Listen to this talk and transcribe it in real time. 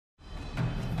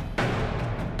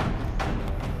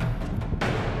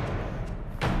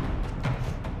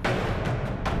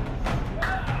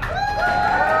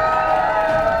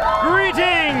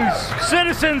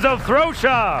citizens of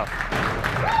Throsha.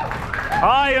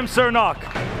 I am Sir Nock,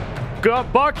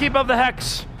 barkeep of the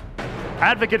Hex,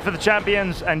 advocate for the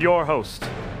champions, and your host.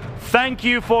 Thank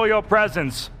you for your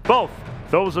presence, both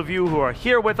those of you who are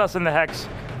here with us in the Hex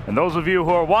and those of you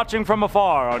who are watching from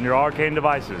afar on your arcane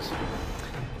devices.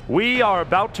 We are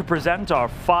about to present our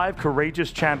 5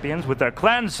 courageous champions with their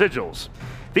clan sigils.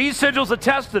 These sigils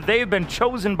attest that they have been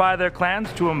chosen by their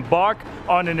clans to embark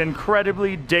on an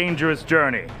incredibly dangerous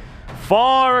journey,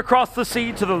 far across the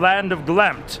sea to the land of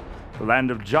Glemt, the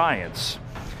land of giants.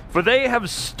 For they have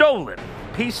stolen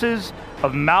pieces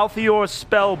of Malthior's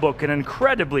spellbook, an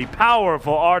incredibly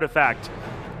powerful artifact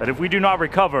that, if we do not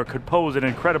recover, could pose an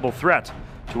incredible threat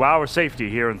to our safety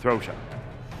here in Throsha.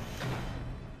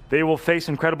 They will face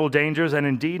incredible dangers, and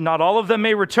indeed, not all of them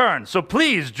may return. So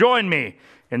please join me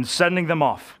in sending them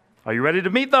off. Are you ready to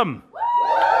meet them?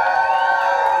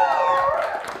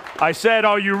 I said,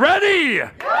 are you ready?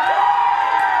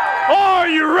 Are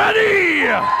you ready?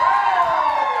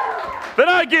 Then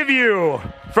I give you,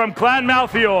 from Clan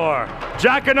Malthior,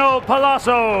 Jacano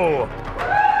Palazzo.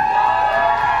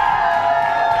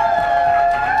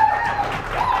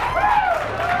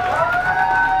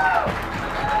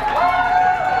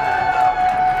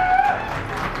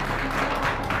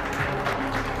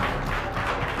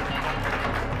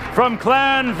 From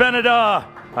Clan Veneda,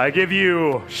 I give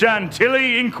you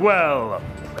Chantilly Inkwell.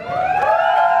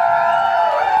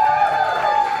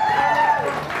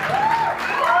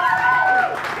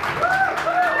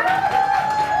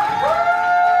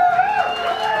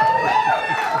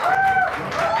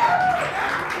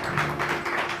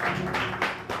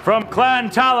 From Clan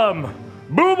Talum,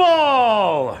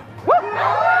 Booball.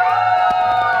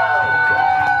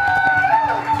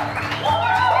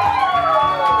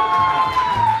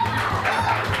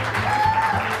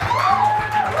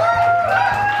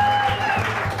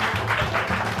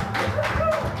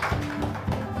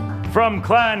 From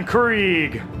Clan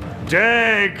Krieg,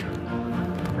 Dag.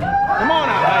 Come on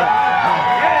out,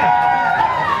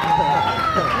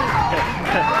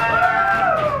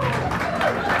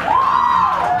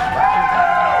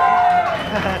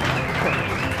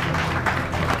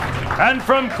 And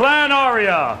from Clan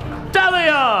Aria,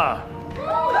 Dahlia.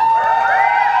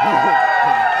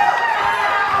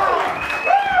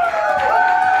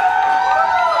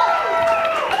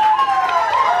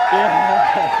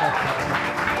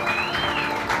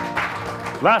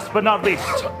 Last but not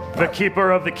least, the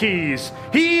keeper of the keys,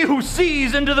 he who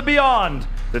sees into the beyond.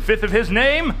 The 5th of his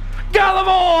name,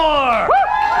 Gallimore!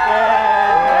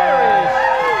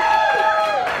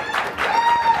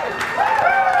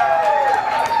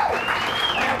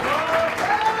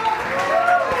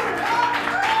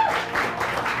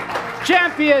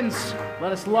 Champions,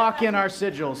 let us lock in our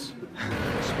sigils.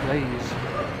 Yes, please.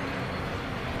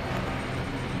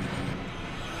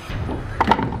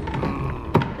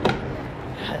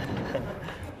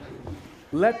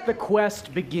 Let the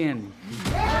quest begin.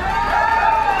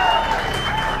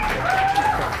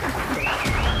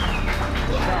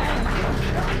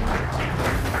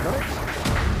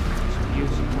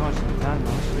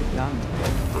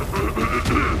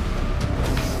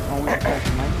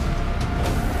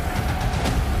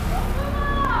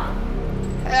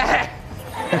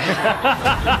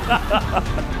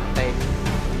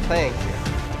 Thank you.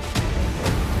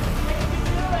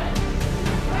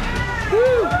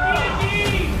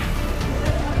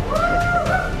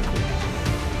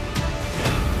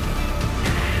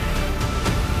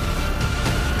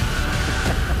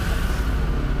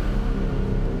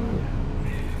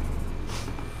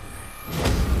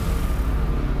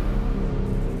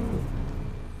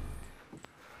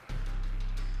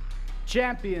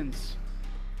 Champions,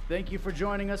 thank you for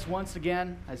joining us once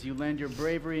again as you lend your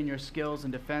bravery and your skills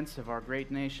in defense of our great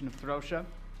nation of Throsha.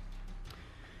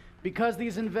 Because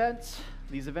these events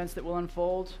that will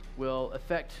unfold will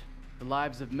affect the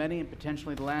lives of many and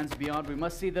potentially the lands beyond, we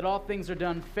must see that all things are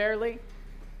done fairly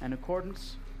and in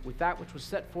accordance with that which was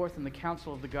set forth in the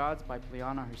Council of the Gods by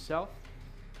Pleiana herself.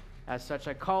 As such,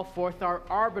 I call forth our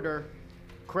arbiter,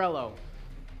 Krello.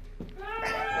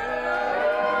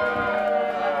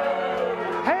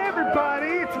 Hey everybody,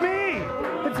 it's me!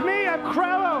 It's me, I'm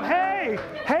Krello, hey!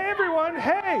 Hey everyone,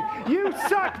 hey! You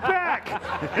suck back!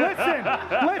 Listen,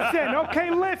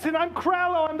 I'm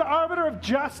Krello, I'm the arbiter of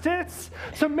justice,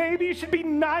 so maybe you should be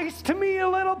nice to me a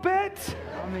little bit?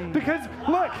 Because,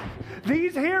 look,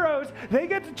 these heroes, they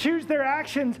get to choose their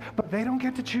actions, but they don't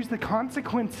get to choose the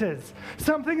consequences.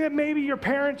 Something that maybe your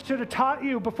parents should have taught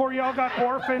you before you all got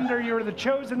orphaned or you were the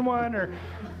chosen one or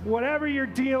whatever your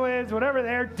deal is, whatever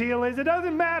their deal is, it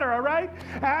doesn't matter, all right?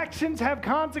 Actions have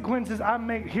consequences. I'm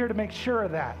here to make sure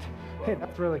of that. Hey,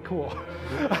 that's really cool.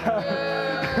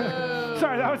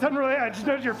 Sorry, that was unrelated. I just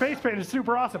noticed your face paint is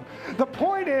super awesome. The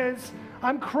point is,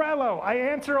 I'm Krello. I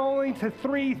answer only to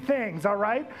 3 things, all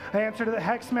right? I answer to the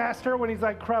Hex Master when he's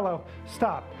like, Krello,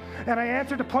 stop. And I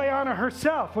answer to Playana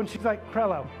herself when she's like,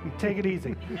 Krello, take it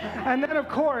easy. And then, of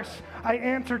course, I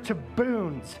answer to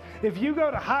boons. If you go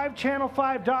to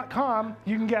hivechannel5.com,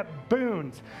 you can get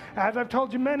boons. As I've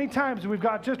told you many times, we've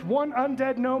got just one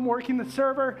undead gnome working the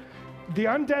server. The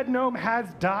undead gnome has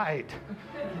died.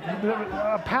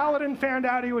 A paladin found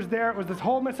out he was there. It was this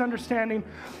whole misunderstanding.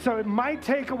 So it might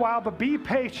take a while, but be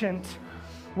patient.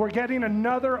 We're getting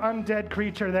another undead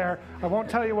creature there. I won't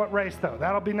tell you what race, though.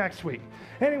 That'll be next week.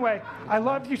 Anyway, I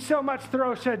love you so much,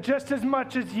 Throsha, just as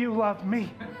much as you love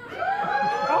me.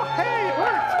 Oh, hey, it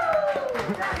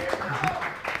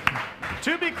worked!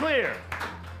 To be clear,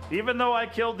 even though I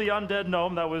killed the undead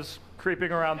gnome that was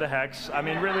creeping around the hex, I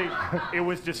mean, really, it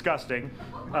was disgusting.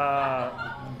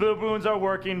 The boons are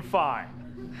working fine.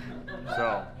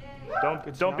 So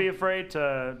don't be afraid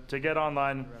to get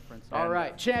online. All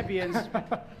right, champions.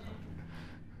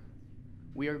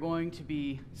 We are going to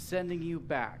be sending you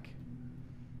back.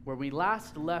 Where we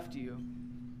last left you,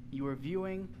 you were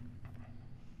viewing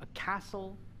a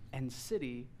castle and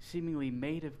city seemingly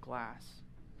made of glass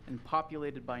and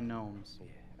populated by gnomes.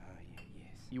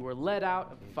 You were led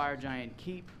out of the Fire Giant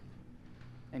Keep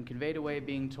and conveyed away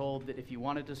being told that if you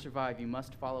wanted to survive, you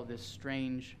must follow this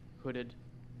strange, hooded,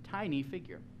 tiny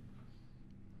figure.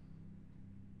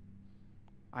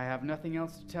 I have nothing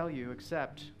else to tell you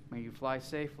except may you fly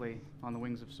safely on the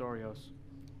wings of Sorios.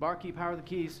 Barkeep, how are the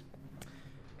keys?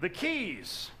 The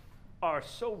keys are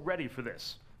so ready for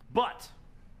this, but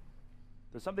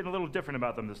there's something a little different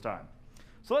about them this time.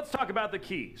 So let's talk about the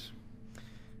keys.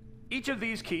 Each of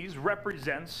these keys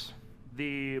represents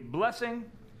the blessing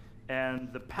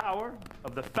and the power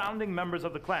of the founding members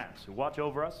of the clans who watch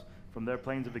over us from their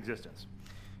planes of existence.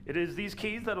 It is these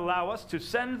keys that allow us to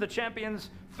send the champions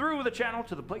through the channel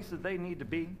to the places they need to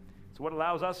be. It's what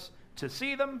allows us to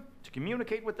see them, to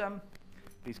communicate with them.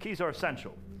 These keys are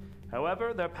essential.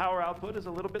 However, their power output is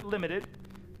a little bit limited,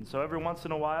 and so every once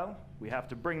in a while, we have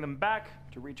to bring them back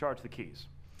to recharge the keys.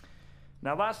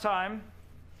 Now, last time,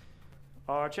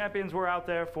 our champions were out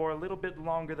there for a little bit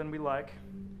longer than we like,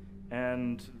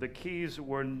 and the keys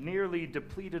were nearly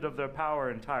depleted of their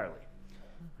power entirely.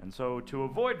 And so to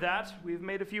avoid that, we've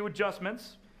made a few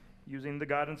adjustments using the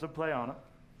guidance of Playana.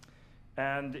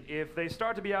 And if they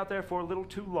start to be out there for a little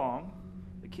too long,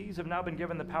 the keys have now been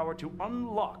given the power to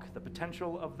unlock the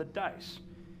potential of the dice,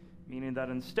 meaning that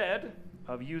instead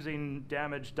of using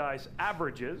damage dice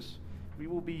averages, we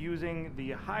will be using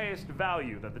the highest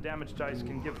value that the damage dice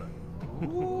can give them.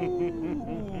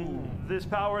 This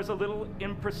power is a little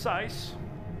imprecise,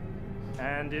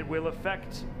 and it will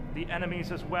affect the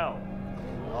enemies as well.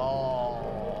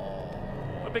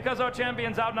 But because our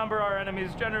champions outnumber our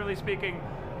enemies, generally speaking,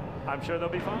 I'm sure they'll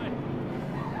be fine.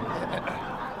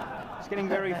 It's getting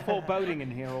very foreboding in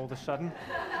here all of a sudden.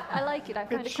 I like it. I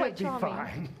find it quite charming.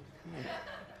 Fine.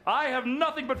 I have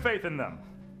nothing but faith in them,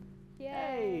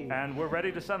 Yay! and we're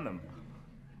ready to send them.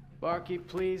 Barkeep,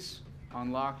 please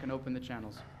unlock and open the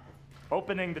channels.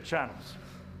 Opening the channels.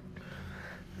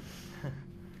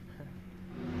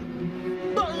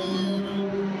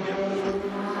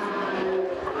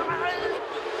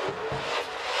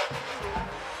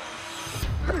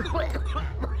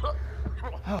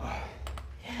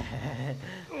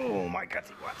 Oh, my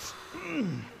gutsy guts.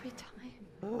 Every time.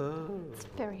 It's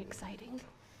very exciting.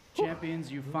 Champions,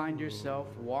 you find yourself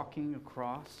walking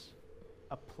across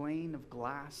a plane of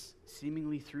glass,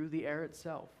 seemingly through the air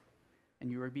itself,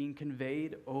 and you are being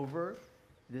conveyed over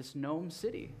this gnome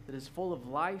city that is full of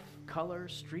life, color,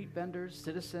 street vendors,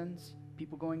 citizens,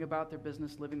 people going about their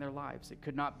business, living their lives. It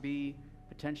could not be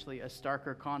potentially a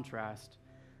starker contrast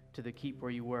to the keep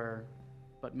where you were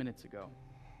but minutes ago.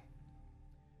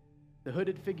 The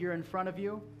hooded figure in front of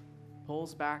you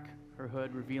pulls back her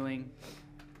hood, revealing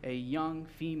a young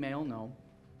female gnome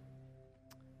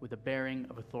with a bearing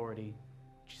of authority.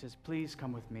 She says, "Please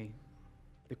come with me.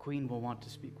 The queen will want to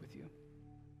speak with you."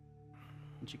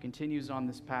 And she continues on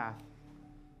this path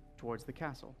towards the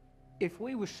castle. If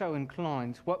we were so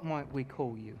inclined, what might we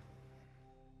call you?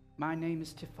 My name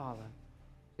is Tifala.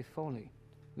 Ifoli.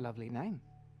 Lovely name.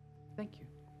 Thank you.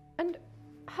 And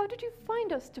how did you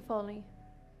find us, Tifoli?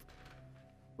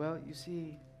 Well, you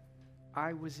see,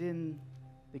 I was in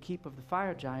the keep of the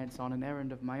fire giants on an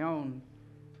errand of my own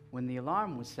when the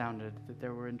alarm was sounded that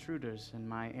there were intruders, and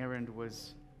my errand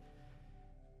was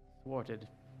thwarted.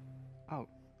 Oh,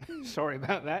 sorry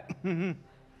about that.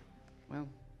 Well,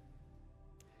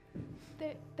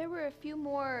 There were a few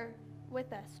more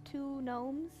with us? 2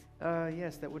 gnomes?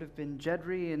 Yes, that would have been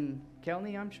Jedri and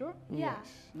Kelney, I'm sure. Yeah.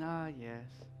 Ah, yes.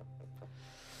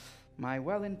 My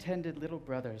well-intended little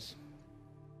brothers.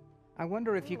 I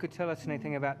wonder if you could tell us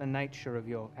anything about the nature of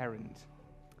your errand.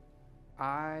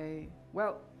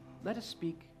 Well, let us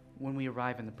speak when we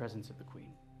arrive in the presence of the queen.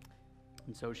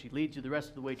 And so she leads you the rest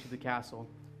of the way to the castle,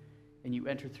 and you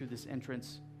enter through this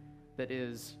entrance that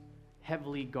is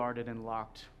heavily guarded and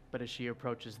locked. But as she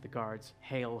approaches, the guards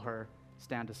hail her,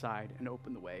 stand aside, and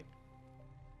open the way.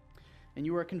 And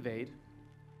you are conveyed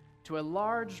to a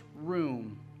large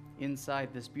room inside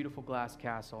this beautiful glass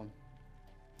castle.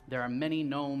 There are many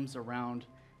gnomes around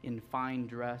in fine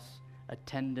dress,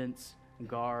 attendants,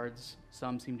 guards,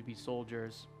 some seem to be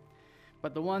soldiers.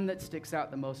 But the one that sticks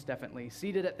out the most definitely,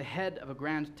 seated at the head of a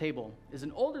grand table, is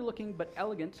an older-looking but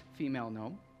elegant female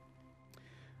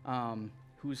gnome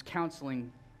who's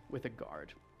counseling with a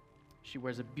guard. She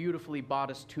wears a beautifully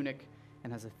bodiced tunic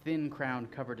and has a thin crown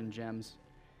covered in gems,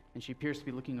 and she appears to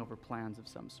be looking over plans of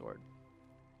some sort.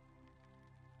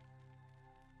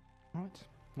 Right.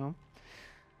 Well,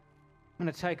 I'm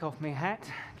going to take off my hat,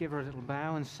 give her a little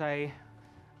bow, and say,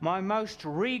 "My most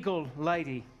regal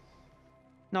lady,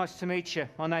 nice to meet you.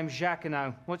 My name's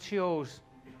Jacquino. What's yours?"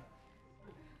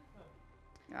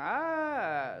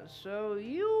 Ah, so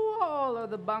you all are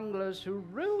the bunglers who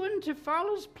ruined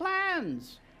Tifala's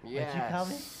plans.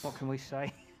 Yes. What can we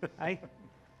say? Eh?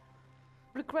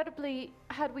 Regrettably,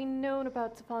 had we known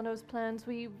about Stefano's plans,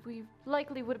 we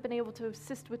likely would have been able to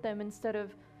assist with them instead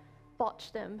of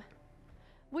botch them.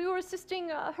 We were assisting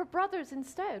her brothers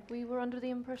instead. We were under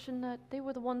the impression that they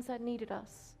were the ones that needed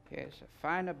us. Yes, a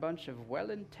finer bunch of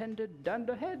well-intended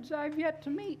dunderheads I've yet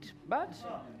to meet. But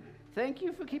thank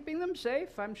you for keeping them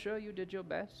safe. I'm sure you did your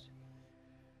best.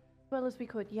 Well as we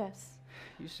could, yes.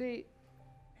 You see,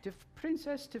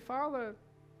 Princess Tifala,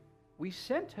 we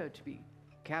sent her to be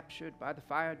captured by the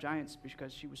fire giants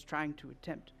because she was trying to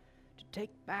attempt to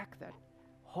take back that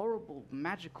horrible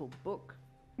magical book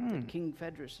that King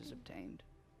Phaedrus has obtained.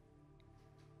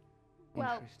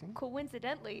 Well, Interesting.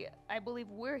 coincidentally, I believe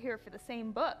we're here for the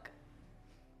same book.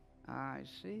 I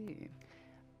see.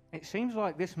 It seems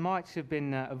like this might have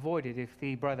been avoided if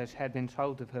the brothers had been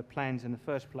told of her plans in the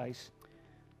first place.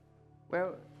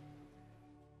 Well,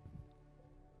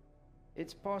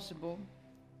 it's possible,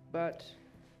 but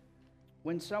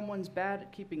when someone's bad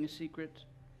at keeping a secret,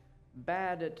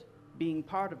 bad at being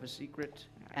part of a secret,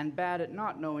 and bad at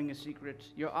not knowing a secret,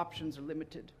 your options are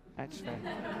limited. That's fair.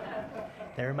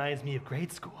 That reminds me of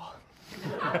grade school.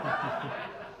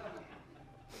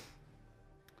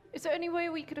 Is there any way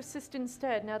we could assist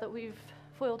instead now that we've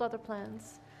foiled other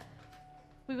plans?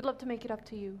 We would love to make it up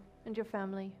to you and your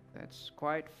family. That's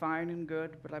quite fine and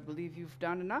good, but I believe you've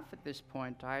done enough at this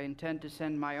point. I intend to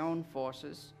send my own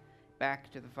forces back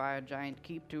to the Fire Giant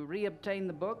Keep to reobtain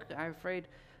the book. I'm afraid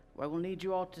I will need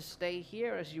you all to stay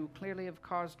here, as you clearly have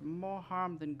caused more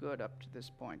harm than good up to this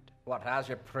point. What, as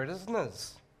your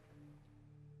prisoners?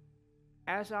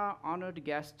 As our honored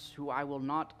guests, who I will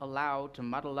not allow to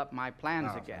muddle up my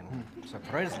plans again. So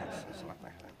prisoners. It's not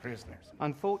like prisoners.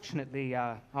 Unfortunately,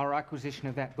 our acquisition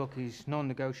of that book is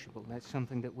non-negotiable. That's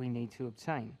something that we need to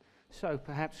obtain. So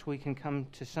perhaps we can come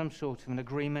to some sort of an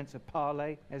agreement, a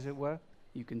parley, as it were.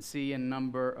 You can see a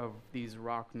number of these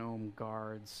rock gnome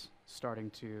guards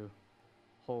starting to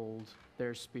hold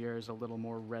their spears a little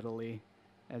more readily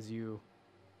as you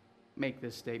make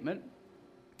this statement.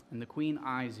 And the queen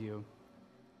eyes you.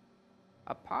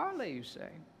 A parley, you say?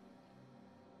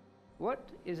 What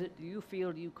is it you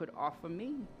feel you could offer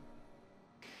me?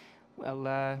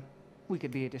 Well, we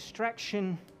could be a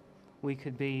distraction. We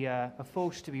could be a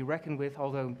force to be reckoned with,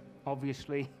 although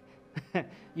obviously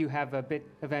you have a bit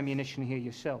of ammunition here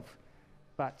yourself.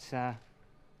 But I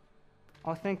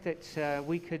think that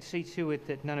we could see to it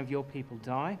that none of your people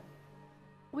die.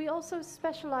 We also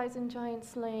specialize in giant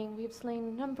slaying. We have slain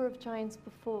a number of giants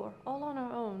before, all on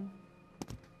our own.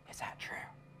 Is that true?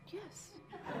 Yes.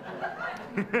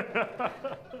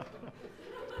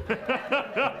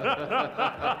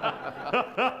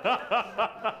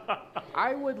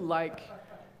 I would like,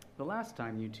 the last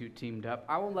time you two teamed up,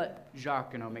 I will let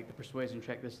Jacquino make the persuasion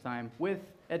check this time with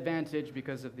advantage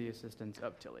because of the assistance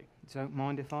of Tilly. Don't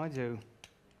mind if I do.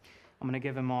 I'm going to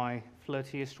give her my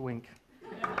flirtiest wink.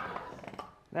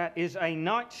 That is a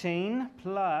 19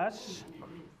 plus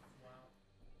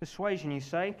persuasion, you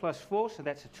say, plus 4, so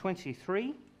that's a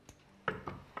 23.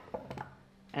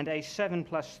 And a 7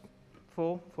 plus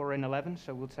 4 for an 11,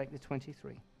 so we'll take the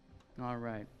 23. All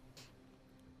right.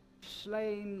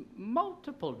 Slain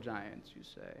multiple giants, you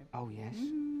say? Oh, yes.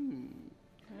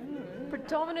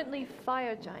 Predominantly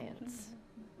fire giants.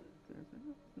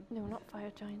 No, not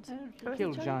fire giants.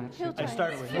 Hill giants. Hill I giants.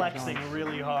 start flexing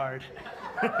really hard.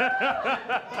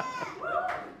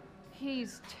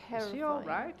 He's terrifying. Is he all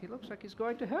right? He looks like he's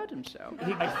going to hurt himself.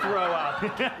 I throw up.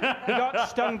 He got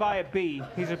stung by a bee.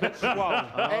 He's a bit swollen.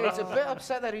 And he's a bit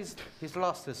upset that he's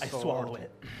lost his I sword. swallow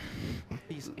it.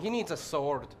 He needs a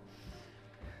sword.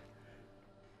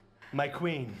 My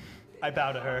queen, I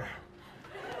bow to her.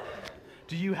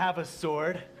 Do you have a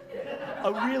sword?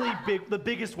 A really big, the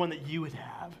biggest one that you would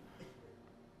have.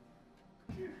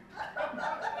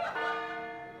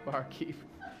 Barkeep.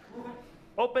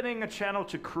 Opening a channel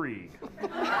to Krieg.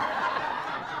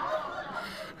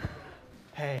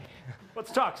 Hey.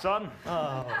 Let's talk, son.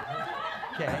 Oh.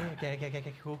 Okay.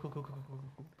 Cool.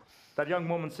 That young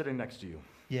woman sitting next to you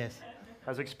Yes.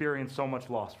 has experienced so much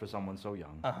loss for someone so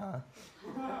young. Uh-huh.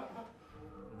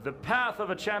 The path of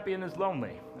a champion is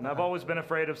lonely, and I've always been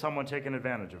afraid of someone taking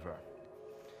advantage of her.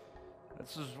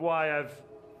 This is why I've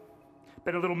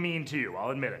been a little mean to you,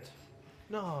 I'll admit it.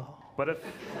 No. But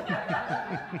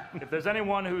if there's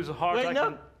anyone whose heart Wait,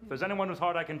 no. if there's anyone whose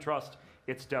heart I can trust,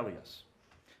 it's Delia's.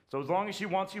 So as long as she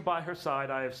wants you by her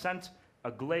side, I have sent a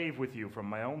glaive with you from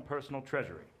my own personal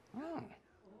treasury.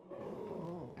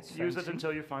 Use it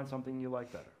until you find something you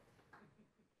like better.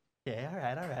 Yeah,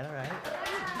 all right.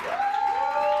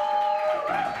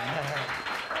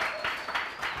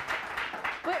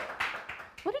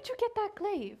 Where did you get that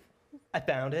glaive? I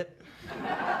found it.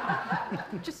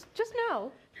 Just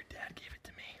now? Your dad gave it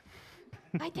to me.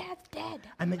 My dad's dead.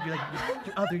 I meant your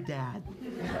other dad.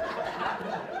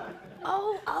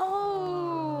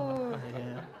 Oh.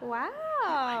 Yeah.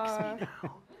 Wow.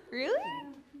 Really?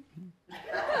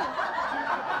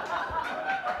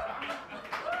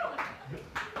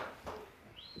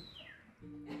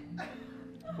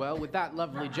 Well, with that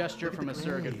lovely gesture from a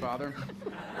surrogate father,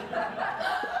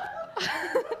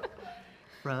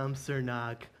 From Sir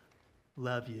Nog.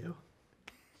 Love you.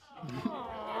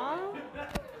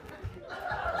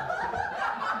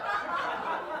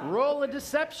 roll a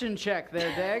deception check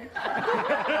there, Dag.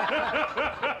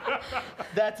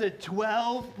 That's a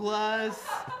 12 plus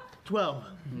 12.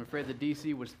 I'm afraid the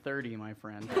DC was 30, my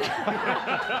friend.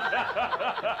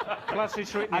 Plus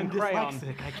it's written I'm in crayon.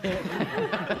 dyslexic. I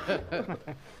can't.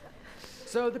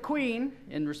 So the queen,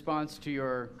 in response to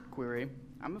your query,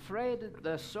 I'm afraid that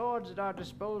the swords at our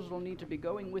disposal need to be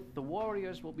going with the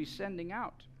warriors we'll be sending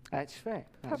out. That's fair.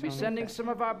 We'll be sending some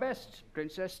of our best.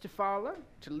 Princess Tefala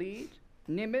to lead,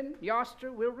 Nimin,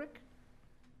 Yoster, Wilric.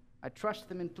 I trust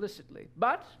them implicitly.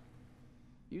 But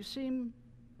you seem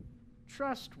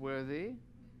trustworthy.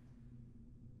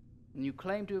 And you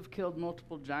claim to have killed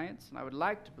multiple giants, and I would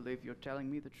like to believe you're telling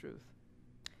me the truth.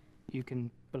 You can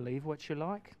believe what you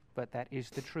like, but that is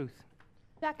the truth.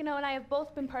 Dakino and I have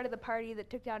both been part of the party that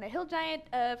took down a hill giant,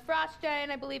 a frost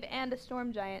giant, I believe, and a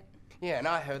storm giant. Yeah, and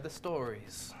I heard the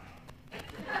stories.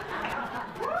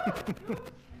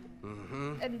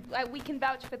 And we can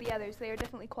vouch for the others. They are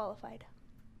definitely qualified.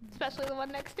 Especially the one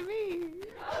next to me.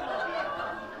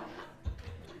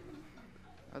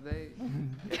 Are they?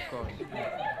 Of course.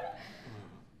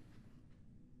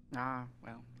 Well,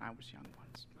 I was young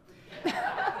once.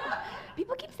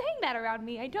 People keep saying that around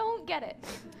me. I don't get it.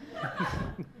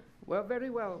 Well, very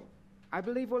well. I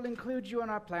believe we'll include you in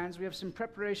our plans. We have some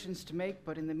preparations to make,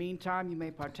 but in the meantime, you may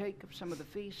partake of some of the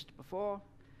feast before,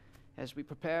 as we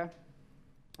prepare.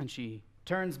 And she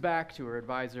turns back to her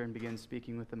advisor and begins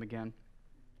speaking with them again.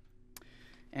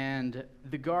 And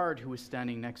the guard who was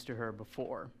standing next to her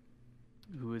before,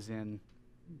 who was in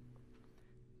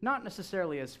not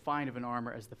necessarily as fine of an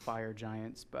armor as the fire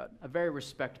giants, but a very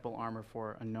respectable armor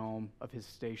for a gnome of his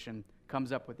station,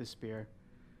 comes up with his spear.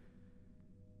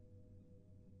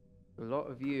 A lot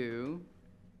of you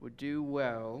would do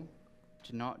well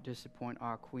to not disappoint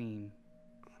our queen.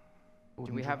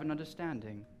 Do we have an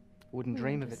understanding? Wouldn't We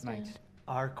dream of it, mate. understand.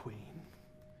 Our queen.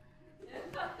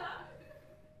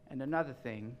 And another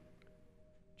thing,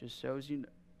 just so as you know,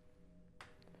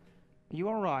 Are you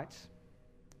all right?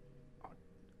 I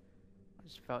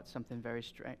just felt something very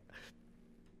strange.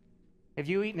 Have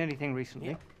you eaten anything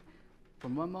recently?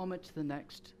 From one moment to the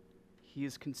next, he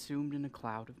is consumed in a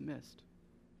cloud of mist.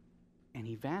 And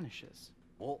he vanishes.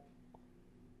 Well,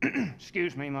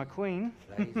 Excuse me, my queen.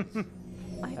 Jesus.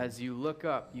 As you look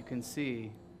up, you can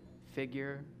see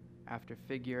figure after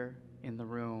figure in the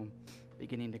room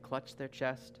beginning to clutch their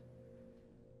chest,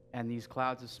 and these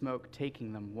clouds of smoke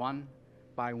taking them one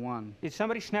by one. Did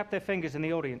somebody snap their fingers in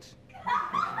the audience?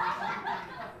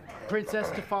 Princess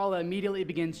Tefala immediately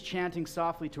begins chanting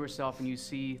softly to herself, and you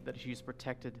see that she's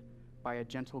protected by a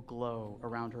gentle glow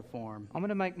around her form. I'm going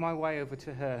to make my way over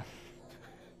to her.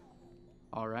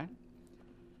 All right.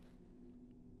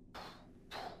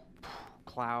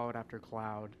 cloud after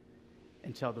cloud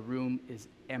until the room is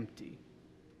empty.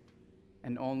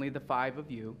 And only the 5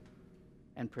 of you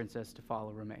and Princess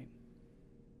Tefala remain.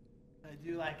 I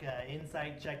do like an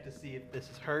insight check to see if this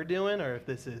is her doing or if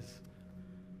this is...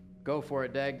 Go for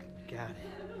it, Deg. Got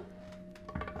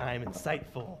it. I'm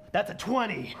insightful. That's a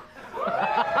 20.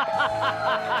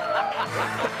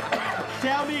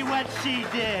 Tell me what she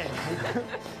did.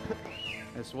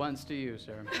 This one's to you,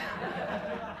 sir.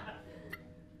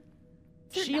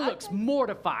 She looks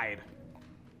mortified,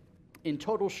 in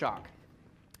total shock,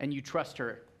 and you trust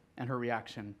her and her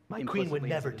reaction. My queen would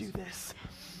implicitly as never it is do this.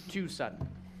 Too sudden.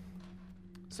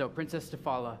 So, Princess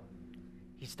Tefala,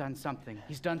 he's done something.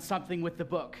 He's done something with the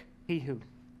book. He who?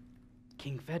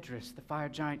 King Vedris, the fire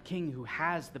giant king who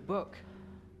has the book.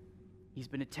 He's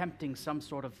been attempting some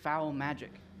sort of foul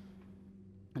magic,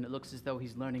 and it looks as though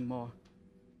he's learning more.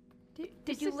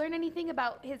 Did you learn anything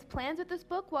about his plans with this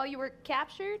book while you were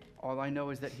captured? All I know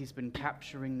is that he's been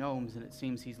capturing gnomes, and it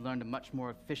seems he's learned a much more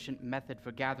efficient method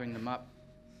for gathering them up.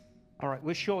 All right,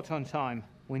 we're short on time.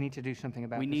 We need to do something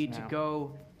about We this need now. to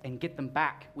go and get them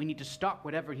back. We need to stop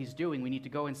whatever he's doing. We need to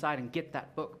go inside and get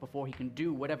that book before he can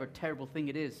do whatever terrible thing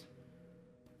it is.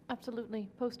 Absolutely.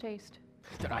 Post haste.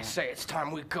 Did I say it's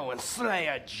time we go and slay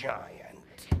a giant?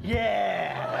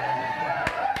 Yeah!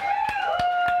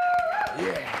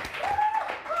 Yeah.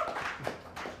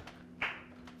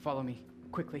 Follow me,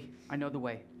 quickly. I know the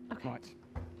way. Okay. Right.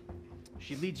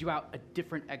 She leads you out a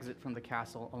different exit from the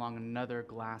castle along another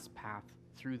glass path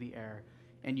through the air,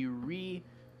 and you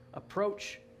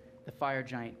re-approach the fire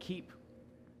giant keep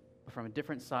from a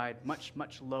different side, much,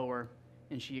 much lower,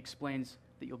 and she explains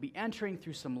that you'll be entering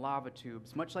through some lava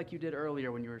tubes, much like you did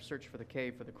earlier when you were searching for the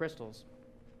cave for the crystals.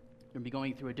 You'll be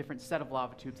going through a different set of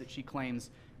lava tubes that she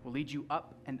claims will lead you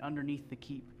up and underneath the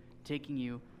keep, taking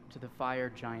you to the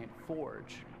fire giant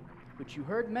forge, which you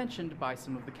heard mentioned by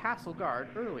some of the castle guard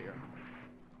earlier.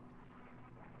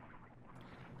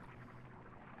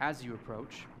 As you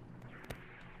approach,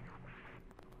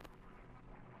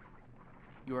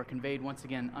 you are conveyed once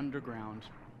again underground,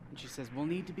 and she says, we'll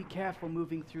need to be careful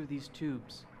moving through these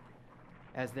tubes,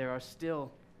 as there are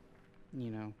still,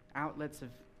 outlets of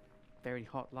very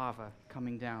hot lava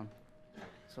coming down.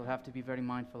 So we'll have to be very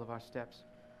mindful of our steps.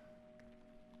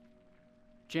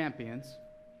 Champions,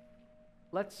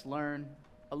 let's learn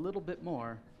a little bit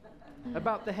more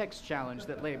about the Hex challenge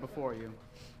that lay before you.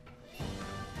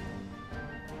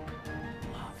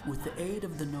 With the aid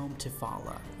of the gnome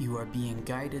Tefala, you are being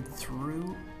guided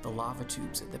through the lava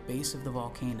tubes at the base of the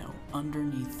volcano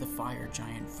underneath the fire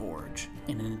giant forge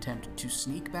in an attempt to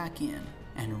sneak back in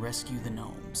and rescue the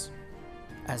gnomes.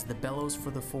 As the bellows for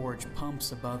the forge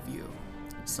pumps above you,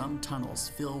 some tunnels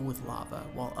fill with lava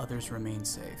while others remain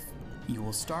safe. You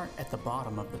will start at the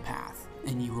bottom of the path,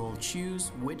 and you will choose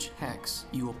which hex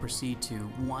you will proceed to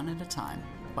one at a time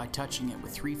by touching it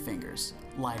with 3 fingers,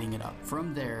 lighting it up.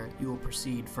 From there, you will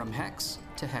proceed from hex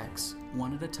to hex,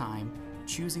 one at a time,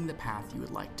 choosing the path you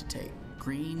would like to take.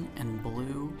 Green and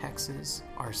blue hexes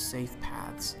are safe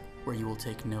paths where you will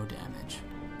take no damage.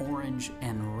 Orange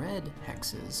and red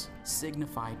hexes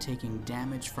signify taking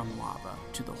damage from lava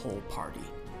to the whole party.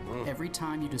 Every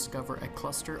time you discover a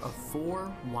cluster of 4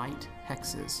 white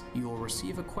hexes, you will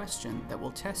receive a question that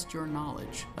will test your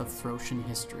knowledge of Throtian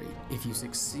history. If you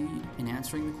succeed in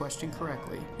answering the question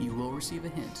correctly, you will receive a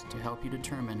hint to help you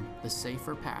determine the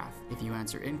safer path. If you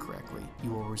answer incorrectly,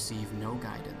 you will receive no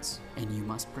guidance, and you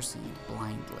must proceed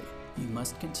blindly. You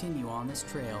must continue on this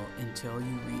trail until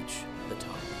you reach the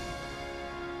top.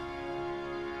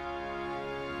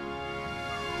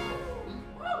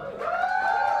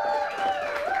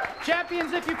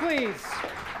 Champions, if you please.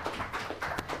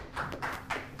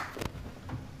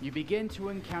 You begin to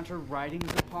encounter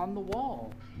writings upon the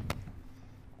wall.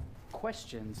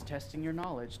 Questions testing your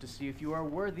knowledge to see if you are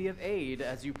worthy of aid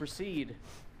as you proceed.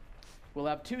 We'll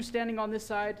have 2 standing on this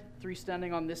side, 3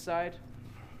 standing on this side.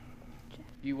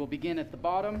 You will begin at the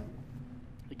bottom.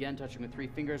 Again, touching with 3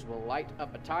 fingers will light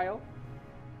up a tile.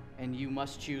 And you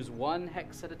must choose 1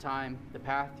 hex at a time, the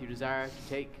path you desire to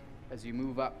take as you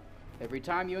move up. Every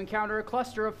time you encounter a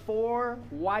cluster of 4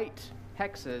 white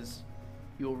hexes,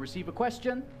 you will receive a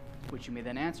question, which you may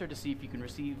then answer to see if you can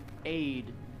receive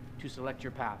aid to select your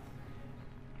path.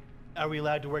 Are we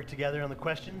allowed to work together on the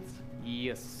questions?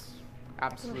 Yes,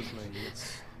 absolutely.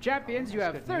 Champions, you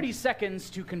have 30 seconds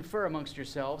to confer amongst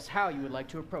yourselves how you would like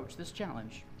to approach this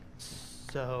challenge.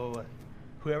 So,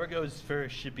 whoever goes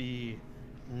first should be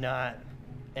not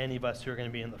any of us who are going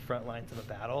to be in the front lines of the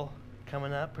battle,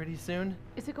 coming up pretty soon.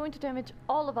 Is it going to damage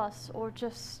all of us or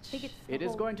just? It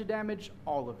is going to damage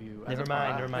all of you. Never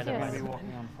mind. Yes.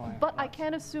 But I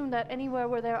can assume that anywhere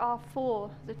where there are 4,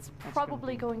 it's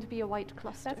probably going to be a white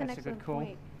cluster. That's an That's a excellent good call.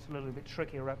 point. It's a little bit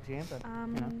trickier up here, but you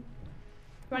know.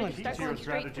 You want to Key start to your going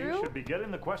straight strategy through? should be getting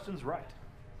the questions right.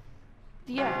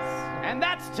 Yes. And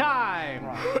that's time!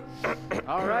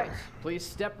 All right, please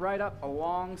step right up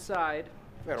alongside.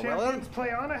 Very well then. Champions,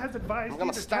 Playana has advised I'm gonna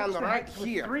you to stand touch the right hex with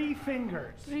here. 3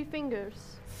 fingers. 3 fingers.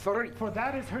 3. For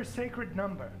that is her sacred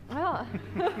number. Ah.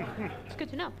 It's good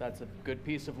to know. That's a good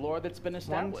piece of lore that's been 1,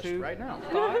 established 2, right now.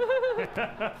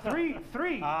 5.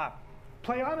 3. Ah.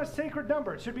 Playana's sacred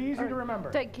number. It should be easy to remember.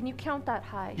 Doug, can you count that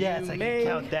high? Yes, I may-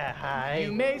 can count that high.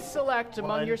 You may select among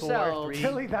 1, 4, yourselves 3.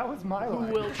 Tilly, that was my who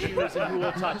line. will choose and who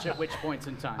will touch at which points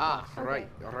in time. Right.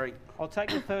 I'll take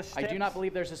the first I step. do not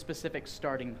believe there's a specific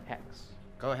starting hex.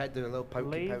 Go ahead, do a little pokey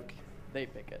Leave. poke. They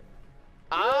pick it.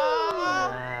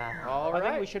 Ah. All I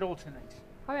think we right. should alternate,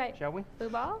 All right. shall we? Blue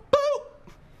ball.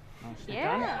 Nicely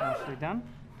Yeah. done. Nicely done.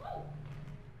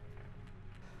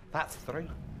 That's 3.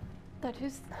 That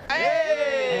is.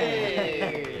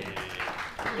 Hey!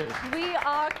 We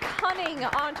are cunning,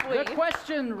 aren't we? The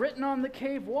question written on the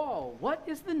cave wall. What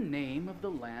is the name of the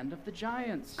land of the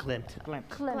giants? Klimt.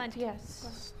 Clint, yes.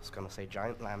 I was gonna say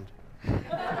giant land.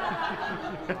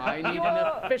 I need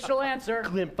an official answer.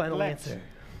 Klimt, final Klimt. answer.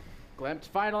 Glimpsed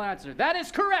final answer. That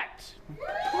is correct.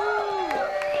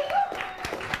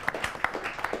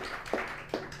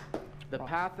 The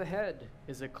path ahead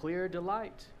is a clear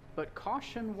delight, but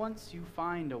caution once you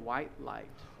find a white light.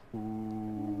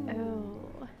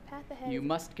 Oh. Path ahead. You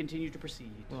must continue to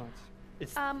proceed.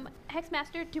 It's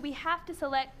Hexmaster, do we have to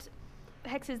select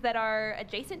hexes that are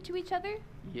adjacent to each other?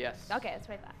 Yes. Okay, that's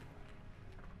what I thought.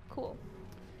 Cool.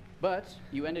 But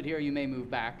you ended here, you may move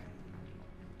back.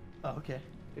 oh, okay.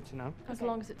 Good to know. As Okay.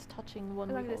 long as it's touching one.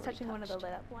 As long we've as it's already touching one of the touched.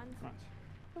 lit up ones. Right.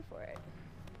 Go for it.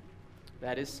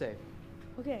 That is safe.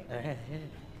 Okay.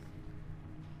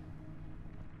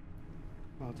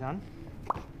 Well done.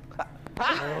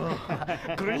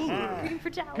 Green for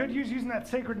challenge. Good use using that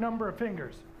sacred number of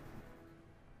fingers.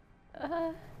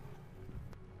 Well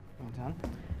done.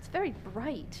 It's very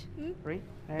bright. 3.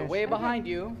 The way behind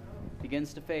you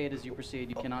begins to fade as you proceed.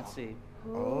 You cannot see.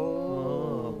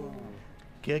 Oh.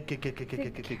 Good. Be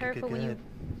careful when you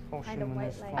find a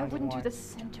white light. I wouldn't do the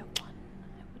center one.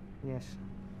 Yes.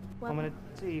 Well, I'm going to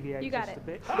deviate you got just it. a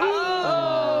bit.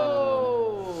 Oh!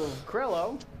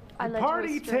 Krello. I The led you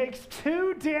party astray. takes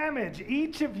 2 damage,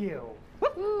 each of you.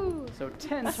 Ooh. So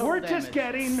 10 total We're damage. just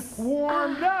getting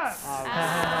warmed up.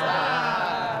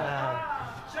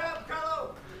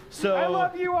 So I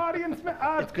love you, audience.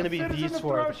 it's going to be citizen these of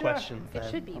 4 Throtia. questions It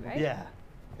then. should be, right? Yeah.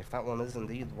 If that one is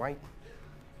indeed white.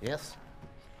 Yes.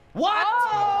 What?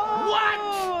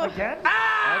 Again?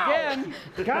 Again.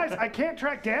 Guys, I can't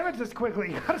track damage this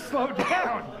quickly. You gotta slow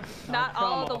down. Not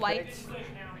all the on. whites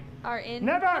are in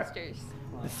Never. clusters.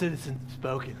 The citizen's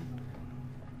spoken.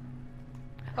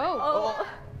 Oh.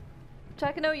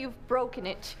 Jack, I know you've broken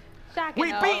it. Jack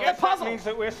We and beat O. the puzzle. Means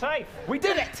that we're safe. We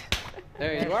did it.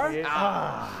 There you are.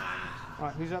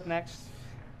 Right, who's up next?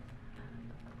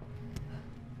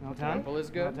 Well done. Purple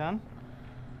is Well good. done.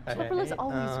 Purple is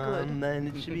always good. Then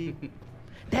it should be.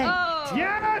 Oh.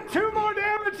 Yeah, 2 more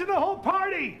damage to the whole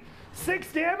party.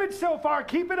 6 damage so far.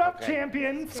 Keep it up, Okay.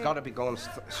 champions. It's got to be going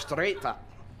straight up.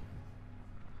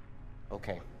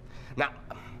 Okay. Now,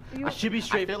 It should be I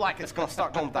straight. feel like it's going to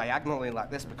start going diagonally like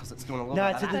this because it's doing a little No,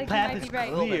 bit it's of the that. Like, you path might is be right.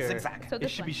 A little bit clear. zigzag. So It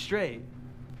this should one. be straight.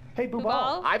 Hey, Boobal.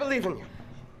 Ball? I believe in you.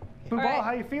 Boobal, Alright.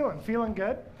 how you feeling? Feeling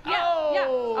good? Yeah.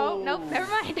 Oh, nope. Never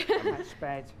mind. That's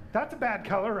bad. That's a bad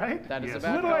color, right? That is Yes. a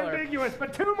bad Little color. ambiguous,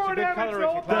 but 2 more a good damage color to if the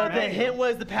whole you- The party. hint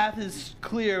was the path is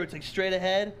clear. It's like straight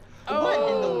ahead. What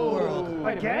in the world?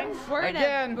 Again? We're at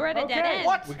Again. a dead Okay. end.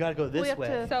 What? We gotta go We this have way.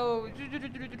 to- So.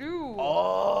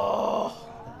 Oh.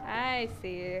 I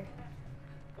see.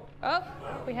 Oh,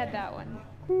 we had that one.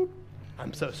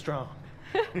 I'm so strong.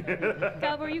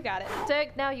 Galbor, you got it. Doug,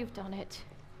 now you've done it.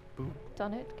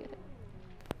 Done it? Get it?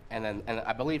 And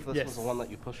I believe this Yes. was the one that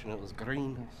you pushed and it was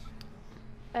green.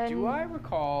 And Do I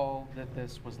recall that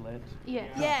this was lit? Yes.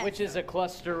 Yes. Which is a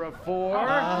cluster of 4.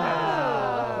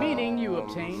 Meaning you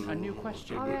obtain a new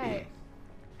question. All right.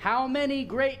 How many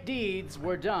great deeds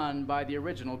were done by the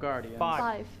original Guardians?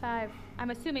 5. 5.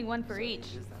 I'm assuming 1 for each.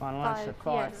 Final answer,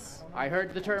 5. Yes. I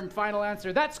heard the term final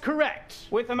answer. That's correct.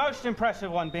 With the most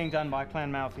impressive one being done by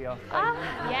Clan Malphia.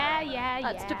 Yeah.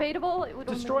 That's debatable. It would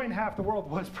only- Destroying half the world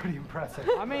was pretty impressive.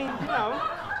 I mean, you know,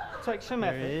 take some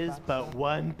There effort. is but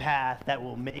one path that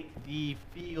will make thee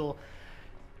feel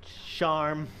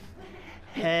charm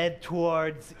head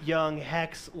towards young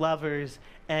Hex lovers,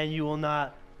 and you will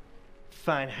not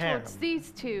find harm. Towards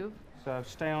these two. So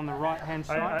stay on the right-hand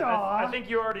side. I think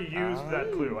you already used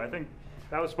that clue. I think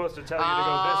that was supposed to tell you to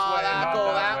go this way and not go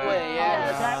that way.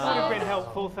 yes. That would have been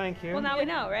helpful, thank you. Well, now we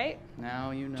know, right?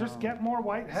 Now you know. Just get more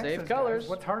white hexes. Save guys. colors.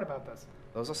 What's hard about this?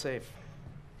 Those are safe.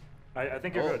 I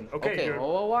think you're good. Okay, okay.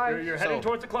 you're heading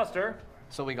towards the cluster.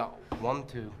 So we got 1,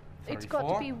 2, 3, It's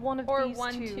got to be one of Or these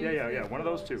 1, two. 2. Yeah, one of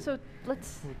those two. So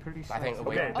let's. Pretty I think safe.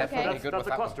 we're Okay, definitely good that's with a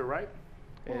that cluster, right?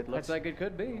 It looks like it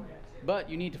could be. But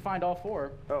you need to find all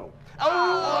 4. Oh.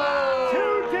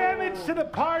 2 damage to the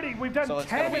party. We've done So it's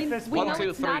 10 gonna at this We One, know point. two,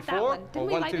 it's three, not that four, one. or Didn't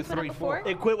we one, light two, this one up three, before?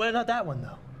 four? Wait, well, not that one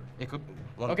though. It could.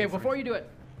 1, Okay, 2, 3. before you do it,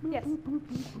 Yes.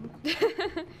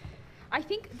 I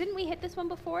think, didn't we hit this one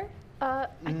before? I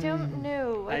don't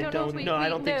know. I don't know if we. I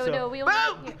don't think so. No, we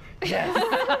only. Yes.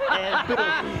 And boom.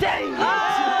 Dang it!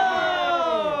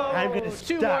 I'm gonna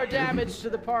 2 stop. more damage to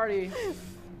the party.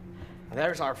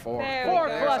 There's our 4. There we 4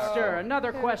 go. cluster.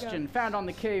 Another question found on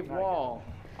the cave wall.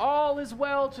 All is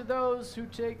well to those who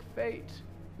take fate.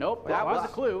 Nope, that was a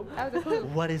clue. That was a clue.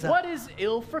 What is What is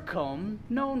Ilfracombe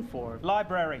known for?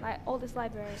 Library. Oldest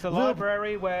library. It's the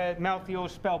library where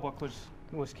Malthior's spellbook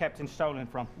was kept and stolen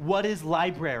from. What is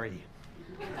library?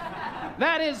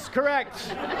 That is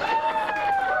correct.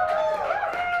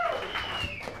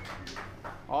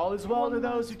 All is well to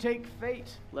those who take fate,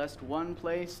 lest one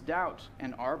place doubt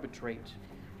and arbitrate.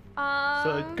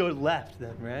 So go left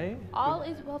then, right? All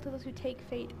is well to those who take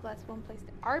fate, bless one place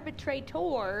to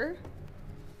arbitrator.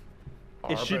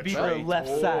 It should be the left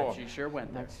side. She sure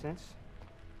went there. Makes sense.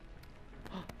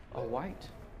 A white.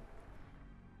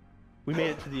 We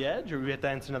made it to the edge, or we have to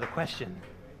answer another question?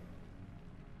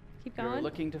 Keep You're going.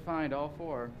 looking to find all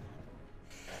 4.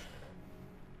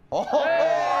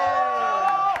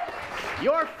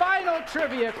 Your final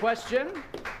trivia question.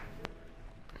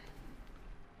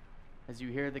 As you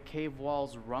hear the cave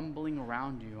walls rumbling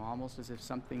around you, almost as if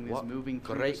something is moving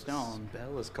through the great stone.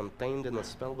 spell is contained in the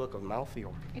spellbook of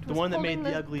Malthior? It The was one that holding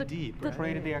made the ugly deep, right?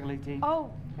 Created the ugly deep.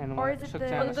 Oh, And the or one is that it took the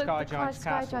down the Sky Sky Giant's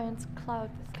castle. Giant's cloud?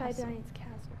 Sky Giant's castle.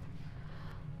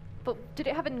 But did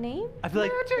it have a name? I feel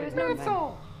like There's no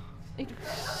name. It-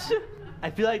 I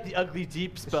feel like the ugly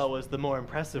deep spell was the more The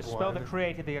impressive spell one. that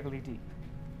created the ugly deep.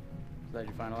 Is that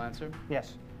your final answer?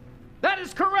 Yes. That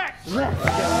is correct!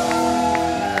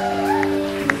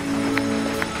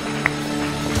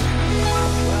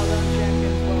 Well done,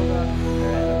 champions. Well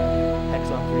done. Hex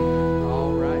on 3.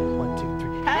 All right. 1,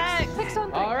 2, 3. Hex on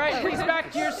 3. All right, please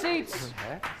back to your seats.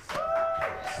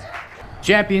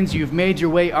 Champions, you've made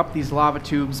your way up these lava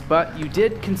tubes, but you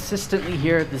did consistently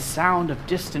hear the sound of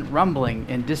distant rumbling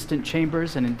in distant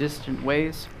chambers and in distant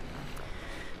ways.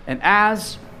 And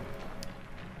as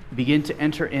you begin to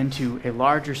enter into a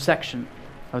larger section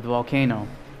of the volcano,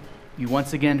 you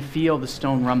once again feel the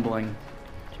stone rumbling,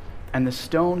 and the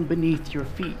stone beneath your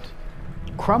feet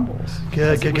crumbles.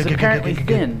 As it was apparently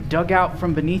thin, dug out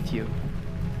from beneath you,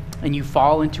 and you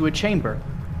fall into a chamber.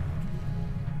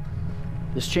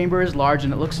 This chamber is large,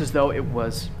 and it looks as though it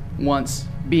was once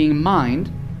being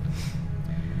mined,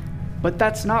 but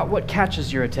that's not what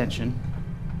catches your attention.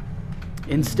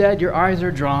 Instead, your eyes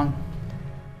are drawn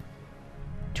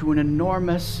to an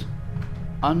enormous,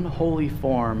 unholy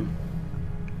form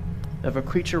of a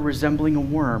creature resembling a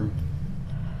worm,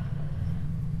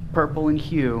 purple in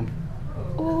hue,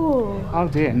 Oh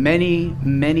dear. many,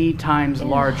 many times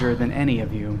larger than any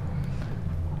of you.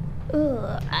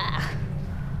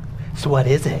 So what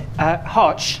is it?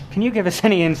 Hotch, can you give us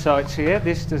any insights here?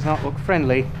 This does not look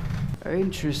friendly.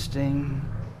 Interesting.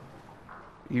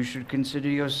 You should consider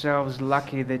yourselves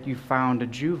lucky that you found a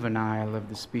juvenile of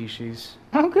the species.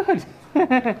 Oh, good.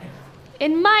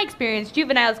 In my experience,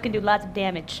 juveniles can do lots of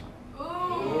damage.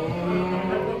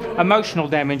 Emotional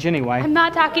damage, anyway. I'm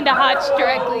not talking to Hotch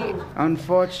directly.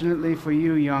 Unfortunately for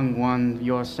you, young one,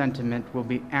 your sentiment will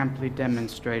be amply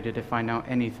demonstrated if I know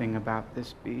anything about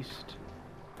this beast.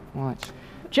 What?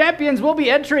 Champions will be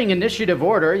entering initiative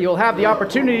order. You'll have the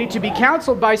opportunity to be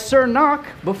counseled by Sir Nock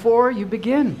before you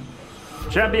begin.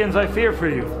 Champions, I fear for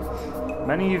you.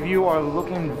 Many of you are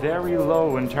looking very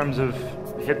low in terms of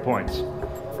hit points.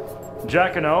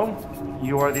 Jacano,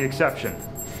 you are the exception.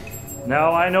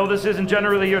 Now, I know this isn't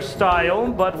generally your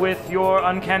style, but with your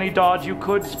uncanny dodge, you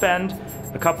could spend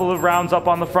a couple of rounds up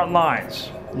on the front lines.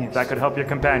 Yes. That could help your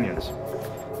companions.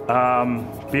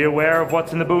 Be aware of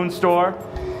what's in the boon store.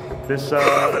 This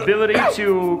ability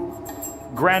to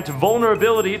grant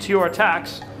vulnerability to your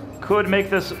attacks could make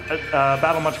this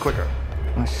battle much quicker.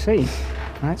 I see.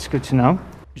 That's good to know.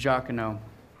 Jacano,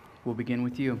 we'll begin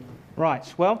with you.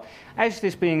 Right, well, as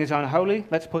this being is unholy,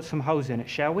 let's put some holes in it,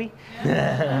 shall we?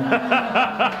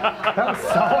 That was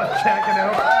solid, checking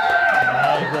out.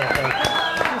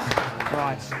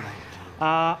 Right.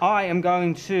 I am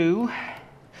going to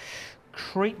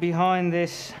creep behind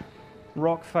this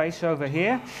rock face over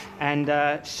here and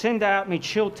send out me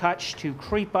chill touch to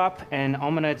creep up, and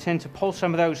I'm going to attempt to pull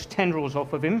some of those tendrils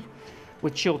off of him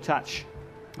with chill touch.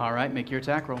 All right, make your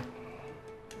attack roll.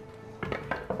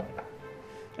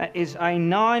 That is a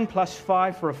 9 plus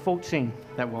 5 for a 14.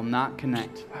 That will not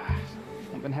connect.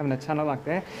 I've been having a ton of luck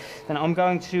there. Then I'm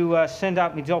going to send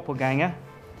out my doppelganger.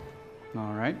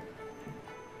 All right.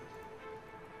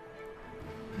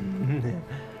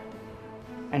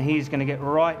 And he's going to get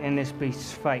right in this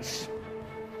beast's face.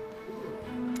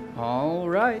 All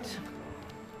right.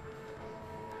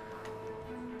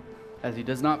 As he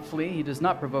does not flee, he does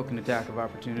not provoke an attack of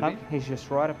opportunity. Nope, he's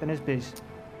just right up in his biz.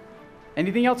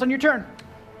 Anything else on your turn?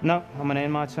 No, I'm going to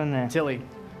end my turn there. Tilly.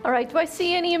 All right, do I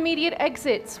see any immediate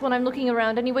exits when I'm looking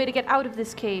around? Any way to get out of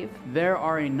this cave? There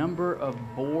are a number of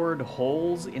bored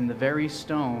holes in the very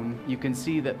stone. You can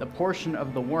see that the portion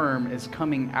of the worm is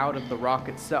coming out of the rock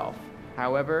itself.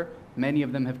 However, many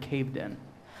of them have caved in.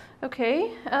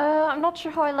 Okay, I'm not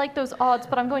sure how I like those odds,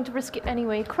 but I'm going to risk it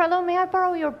anyway. Krello, may I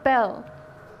borrow your bell?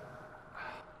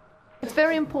 It's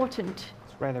very important.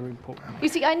 It's rather important. You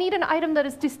see, I need an item that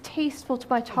is distasteful to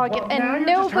my target, Well, now and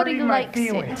you're just nobody hurting my likes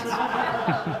feelings. it.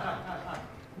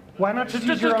 Why not just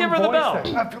use Just your give own her the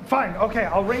voice bell. then? Fine, okay,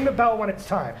 I'll ring the bell when it's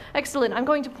time. Excellent. I'm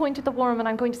going to point at the worm, and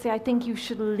I'm going to say, I think you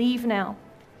should leave now.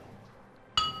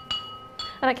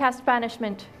 And I cast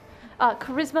banishment.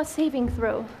 Charisma saving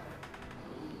throw.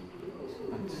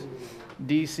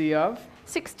 DC of?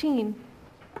 16.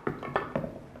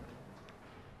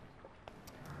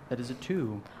 That is a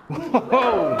 2.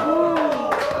 Whoa!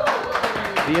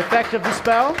 The effect of the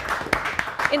spell?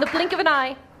 In the blink of an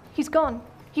eye, he's gone.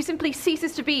 He simply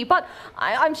ceases to be. But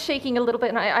I'm shaking a little bit,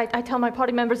 and I tell my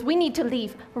party members, we need to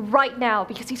leave right now,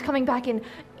 because he's coming back in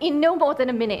no more than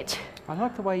a minute. I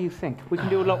like the way you think. We can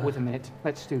do a lot with a minute.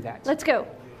 Let's do that. Let's go.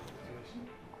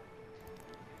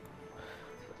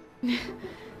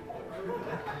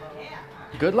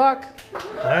 Good luck.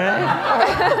 All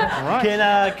right.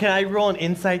 Can I roll an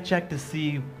insight check to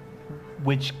see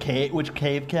which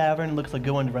cave cavern looks like a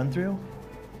good one to run through?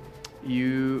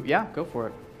 Yeah, go for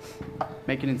it.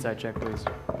 Make an insight check, please.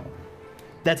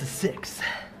 That's a 6.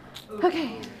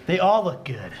 Okay. They all look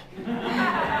good.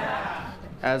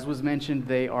 As was mentioned,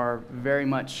 they are very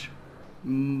much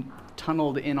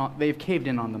tunneled in on, they've caved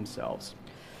in on themselves.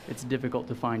 It's difficult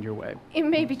to find your way. It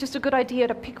may be just a good idea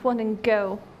to pick one and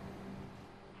go.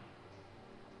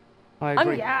 I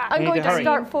agree. I'm going to hurry.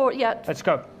 start forward. Yeah. Let's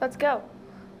go. Let's go.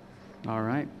 All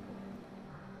right.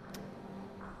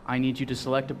 I need you to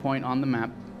select a point on the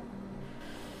map.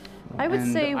 I would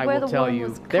and say I where will the tell worm you,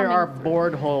 was there coming are from.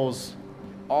 bored holes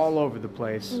all over the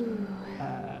place.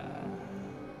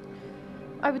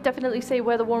 I would definitely say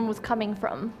where the worm was coming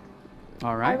from.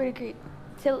 All I right. would agree.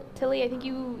 Tilly, I think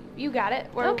you got it.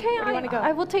 Where Okay, do you want to go?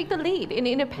 I will take the lead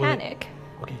in a panic.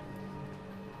 Okay.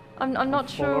 I'm not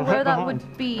sure follow where right that behind.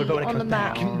 would be We're going to on the come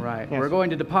map. back. All right. Yes. We're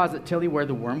going to deposit Tilly where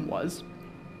the worm was.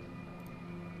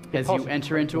 As you Deposit.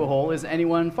 enter into a hole, is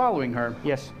anyone following her?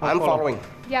 Yes. I'm following.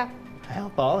 Yeah.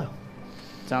 I'll follow.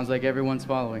 Sounds like everyone's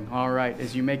following. All right.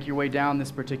 As you make your way down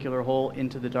this particular hole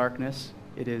into the darkness,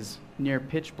 it is near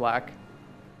pitch black.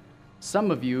 Some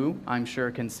of you, I'm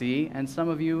sure, can see, and some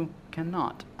of you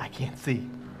cannot. I can't see.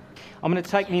 I'm going to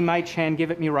take me mage hand, give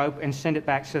it me rope, and send it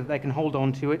back so that they can hold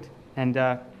on to it and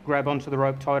grab onto the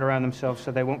rope, tie it around themselves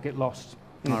so they won't get lost.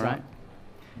 in the All dark. right.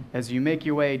 As you make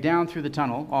your way down through the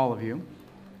tunnel, all of you,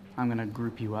 I'm going to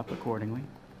group you up accordingly.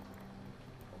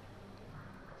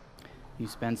 You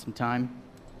spend some time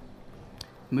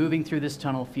moving through this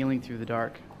tunnel, feeling through the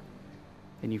dark,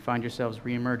 and you find yourselves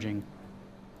re-emerging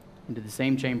into the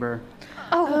same chamber,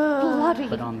 Oh, bloody.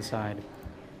 but on the side.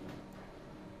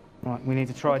 Right, we need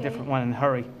to try Okay. a different one and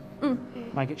hurry.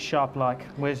 Make it sharp-like.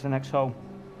 Where's the next hole?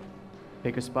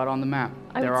 Pick a spot on the map.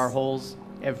 I There would are s- holes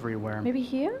everywhere. Maybe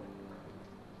here?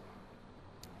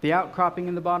 The outcropping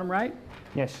in the bottom right?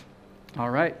 Yes. All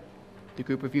right. The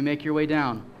group of you make your way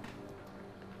down.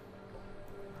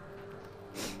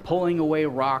 Pulling away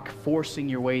rock, forcing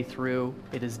your way through.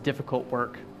 It is difficult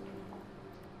work.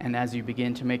 And as you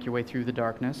begin to make your way through the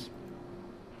darkness,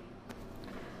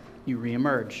 you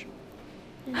re-emerge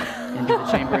into the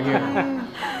chamber here.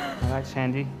 All right,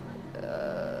 Sandy.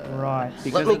 Right.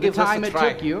 Because me of the give this a time it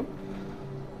try. took you,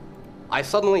 I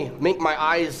suddenly make my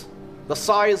eyes the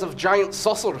size of giant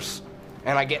saucers,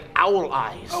 and I get owl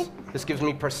eyes. This gives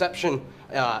me perception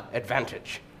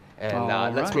advantage. And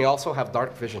lets me also have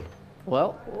dark vision.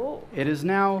 Well, it is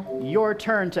now your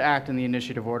turn to act in the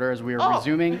initiative order as we are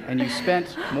resuming, and you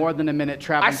spent more than a minute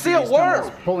traveling through these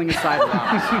tunnels, pulling aside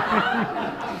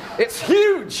rocks. It's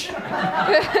huge!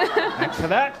 Thanks for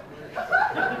that.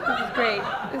 This is great.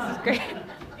 This is great.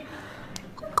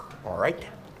 All right.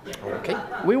 Okay.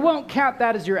 We won't count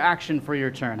that as your action for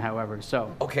your turn, however,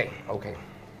 so. Okay.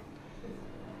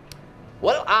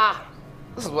 Well,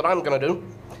 this is what I'm gonna do.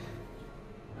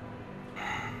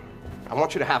 I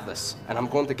want you to have this, and I'm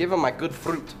going to give him my good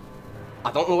fruit.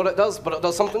 I don't know what it does, but it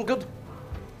does something good.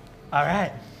 All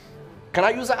right. Can I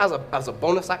use it as a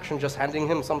bonus action, just handing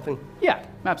him something? Yeah,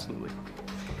 absolutely.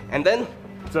 And then,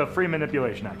 It's a free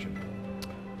manipulation action.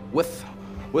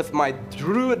 with my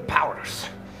druid powers,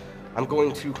 I'm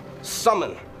going to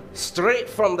summon, straight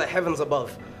from the heavens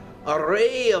above, a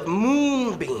ray of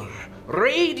moonbeam,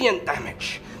 radiant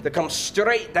damage, that comes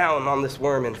straight down on this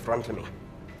worm in front of me.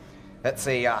 That's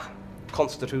a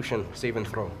Constitution saving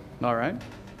throw. All right.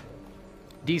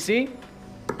 DC?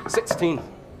 16.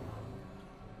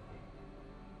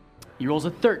 He rolls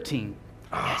a 13.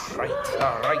 All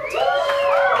right.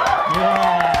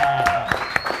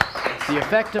 The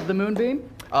effect of the moonbeam?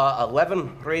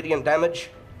 11 radiant damage,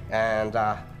 and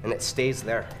it stays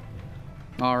there.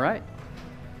 All right.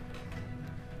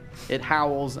 It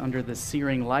howls under the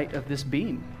searing light of this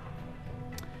beam.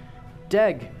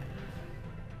 Deg.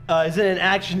 Is it an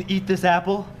action to eat this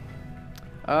apple?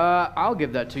 I'll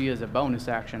give that to you as a bonus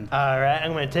action. All right,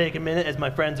 I'm going to take a minute as my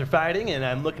friends are fighting, and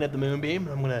I'm looking at the moonbeam.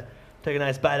 I'm going to take a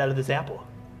nice bite out of this apple.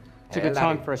 It's a good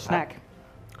time for a snack.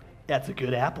 That's a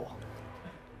good apple.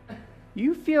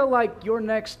 You feel like your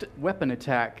next weapon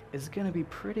attack is going to be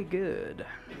pretty good.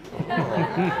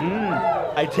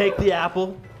 I take the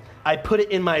apple, I put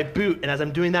it in my boot, and as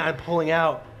I'm doing that, I'm pulling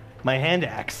out my hand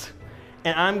axe.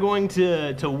 And I'm going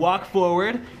to walk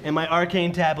forward, and my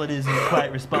arcane tablet isn't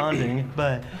quite responding,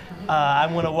 but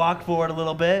I'm going to walk forward a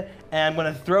little bit, and I'm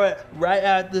going to throw it right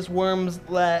at this worm's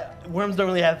worms don't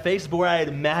really have faces, but where I'd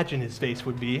imagine his face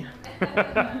would be.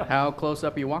 How close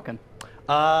up are you walking?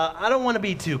 I don't want to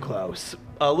be too close.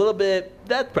 A little bit,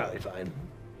 that's probably fine.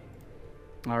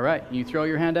 All right, you throw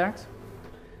your hand axe.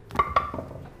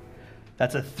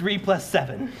 That's a 3 +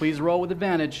 7. Please roll with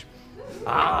advantage.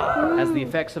 As the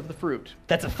effects of the fruit.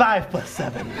 That's a 5 +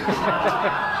 7.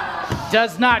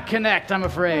 Does not connect, I'm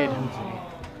afraid.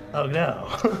 Oh no.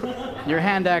 Your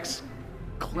hand axe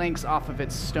clanks off of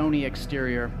its stony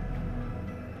exterior.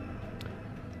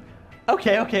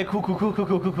 Okay,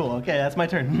 cool. Okay, that's my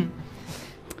turn.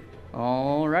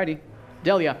 Alrighty.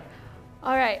 Delia.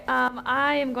 All right.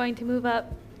 I am going to move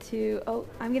up to.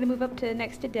 I'm going to move up to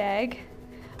next to Dag,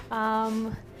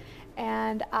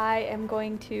 and I am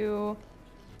going to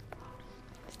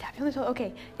stab you on the shoulder.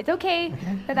 Okay, it's okay.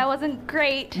 That wasn't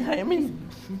great. I mean,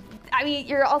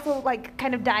 you're also like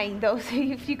kind of dying though, so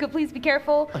if you could please be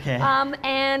careful. Okay.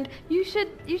 And you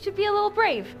should be a little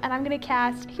brave. And I'm going to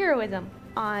cast heroism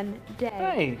on Dag.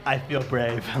 Hey. I feel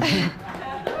brave.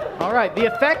 All right, the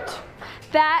effect.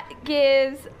 That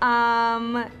gives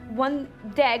one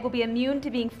Dag will be immune to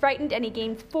being frightened, and he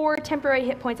gains 4 temporary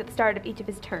hit points at the start of each of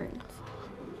his turns.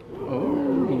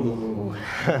 Ooh.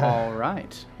 All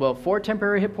right. Well, 4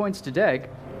 temporary hit points to Dag.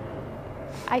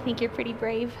 I think you're pretty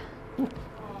brave.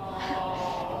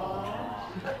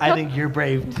 I think you're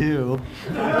brave too.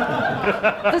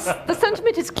 The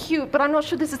sentiment is cute, but I'm not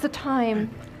sure this is the time.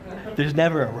 There's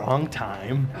never a wrong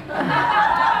time.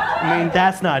 I mean,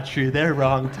 that's not true. They're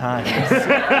wrong times.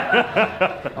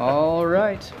 All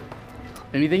right.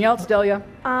 Anything else, Delia?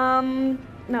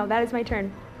 No, that is my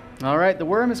turn. All right, the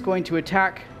worm is going to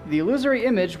attack the illusory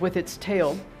image with its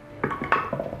tail,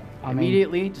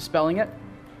 immediately dispelling it.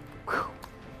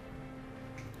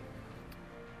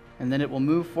 And then it will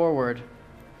move forward,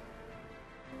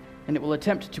 and it will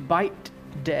attempt to bite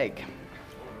Dag.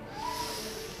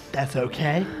 That's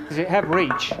okay. Does it have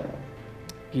reach?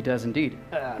 He does indeed.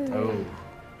 That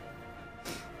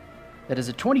is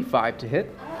a 25 to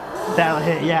hit. That'll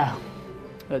hit, yeah.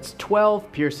 That's 12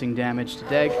 piercing damage to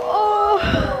Dag.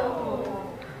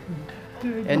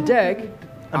 And Dag,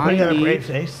 I'm putting on a brave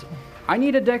face. I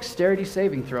need a dexterity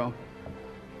saving throw.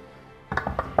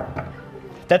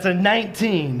 That's a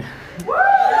 19. All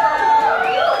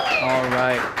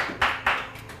right.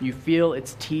 You feel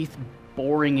its teeth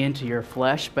boring into your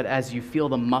flesh, but as you feel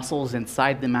the muscles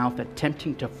inside the mouth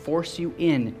attempting to force you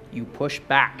in, you push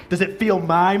back. Does it feel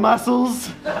my muscles?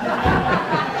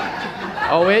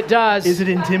 Oh, it does. Is it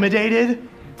intimidated?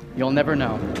 You'll never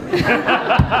know.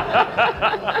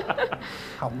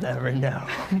 I'll never know.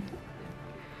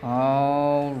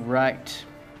 All right.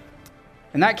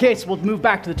 In that case, we'll move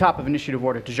back to the top of initiative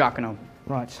order to Jacquino.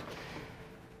 Right.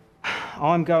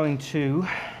 I'm going to,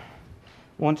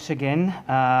 once again,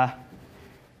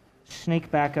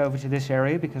 sneak back over to this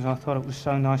area because I thought it was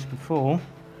so nice before.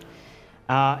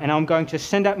 And I'm going to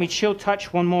send out my chill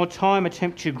touch one more time,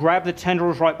 attempt to grab the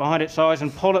tendrils right behind its eyes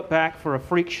and pull it back for a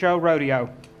freak show rodeo.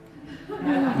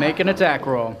 Make an attack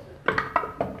roll.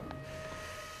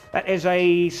 That is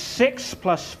a 6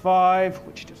 plus 5,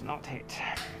 which does not hit.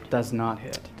 Does not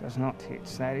hit. Does not hit.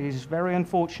 That is very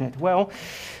unfortunate. Well,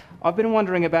 I've been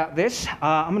wondering about this.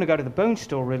 I'm going to go to the bone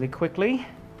store really quickly.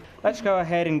 Let's go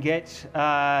ahead and get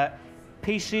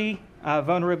PC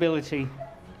vulnerability.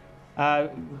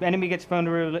 Enemy gets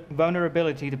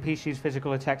vulnerability to PC's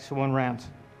physical attacks for 1 round.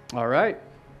 All right.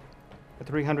 For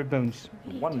 300 boons.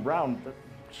 1 round, that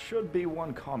should be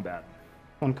 1 combat.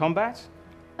 1 combat?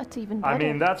 That's even better. I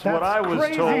mean, that's what I was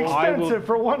crazy told. expensive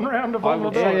for 1 round of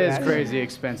vulnerability. It is crazy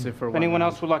expensive for If 1 anyone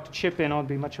round. else would like to chip in, I'd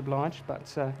be much obliged, but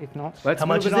if not... Let's How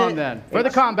move much it is on it? then. For the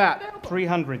combat.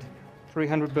 300.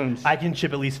 300 boons. I can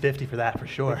chip at least 50 for that for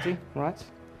sure. 50, right?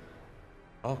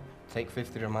 Oh, take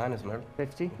 50 to mine as well.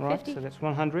 50, right? 50. So that's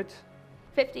 100.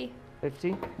 50. 50,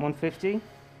 150.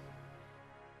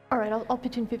 All right, I'll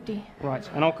pitch in 50. Right,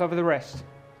 and I'll cover the rest.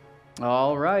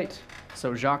 All right.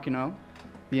 So, Jacquino,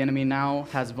 the enemy now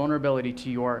has vulnerability to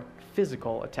your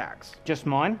physical attacks. Just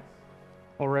mine?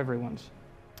 Or everyone's?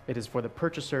 It is for the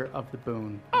purchaser of the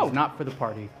boon. Oh. It's not for the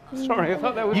party. Sorry, I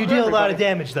thought that was You for deal a lot everybody. of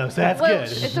damage though, so that's Well,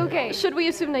 good. it's okay. Should we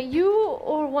assume that you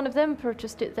or one of them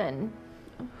purchased it then?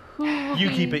 Who will You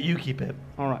be- keep it, you keep it.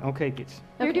 All right, okay, kids.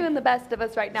 You're Okay. doing the best of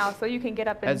us right now, so you can get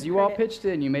up and As you all hurt it. pitched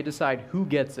in, you may decide who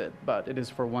gets it, but it is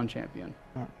for 1 champion.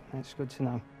 All right, that's good to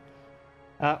know.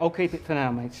 I'll keep it for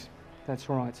now, mates. That's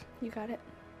all right. You got it.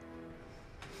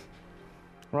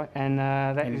 Right, and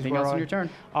that is Anything where else on your turn?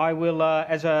 I will,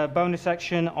 as a bonus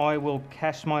action, I will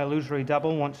cast my illusory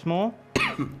double once more.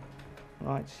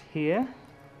 Right here.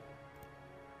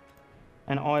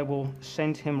 And I will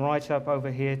send him right up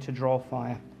over here to draw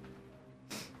fire.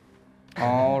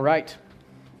 All right.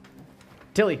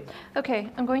 Tilly. Okay,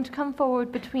 I'm going to come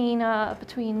forward between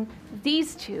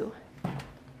these two. And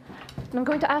I'm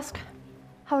going to ask,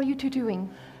 how are you two doing?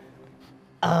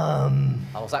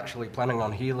 I was actually planning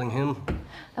on healing him.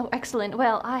 Oh, excellent.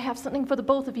 Well, I have something for the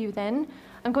both of you then.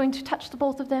 I'm going to touch the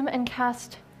both of them and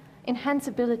cast Enhance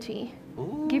Ability,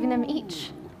 giving them each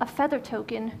a feather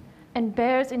token and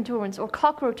bear's endurance, or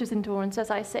cockroach's endurance, as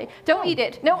I say. Don't eat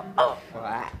it. No. Oh.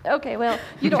 Okay, well,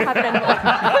 you don't have it anymore.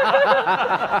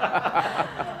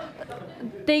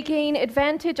 They gain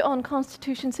advantage on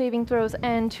Constitution saving throws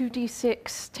and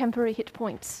 2d6 temporary hit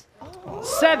points.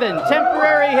 7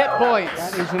 temporary hit points.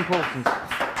 That is important.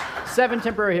 7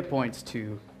 temporary hit points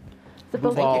to The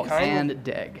both of Ball you. and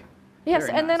Deg. Yes,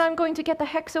 Very and then nice. I'm going to get the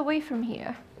hex away from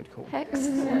here. Good call. Hex.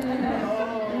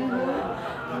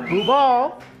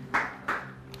 Bubal.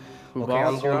 I'm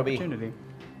Bubal's your gonna be- opportunity.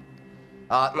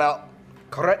 Now,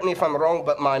 correct me if I'm wrong,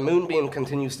 but my moonbeam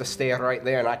continues to stay right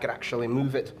there, and I could actually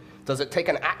move it. Does it take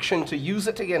an action to use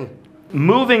it again?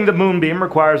 Moving the moonbeam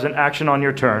requires an action on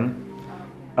your turn.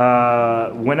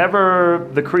 Whenever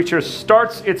the creature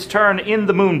starts its turn in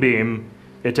the moonbeam,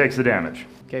 it takes the damage.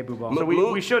 Okay, Bubal. So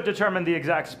Moon- we should determine the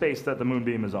exact space that the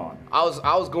moonbeam is on. I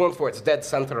was going for its dead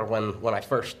center when I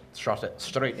first shot it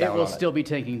straight down It will on still be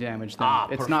taking damage then.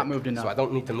 It's not perfect. moved enough. So I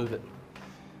don't need to move it.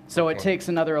 So it takes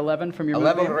another 11 from your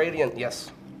 11 movement? radiant, yes.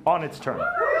 On its turn.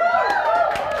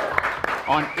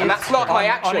 On And that's not my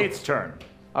action. On its turn.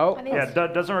 Oh, Yeah,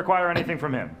 doesn't require anything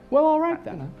from him. well, all right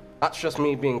then. That's just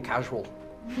me being casual.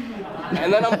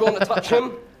 And then I'm going to touch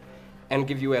him and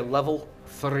give you a level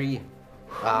 3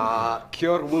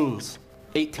 cure wounds.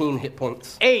 18 hit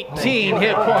points. 18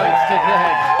 hit points to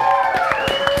Deg.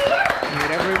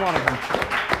 Need every one of them.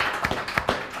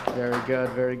 Very good,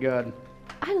 very good.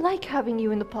 I like having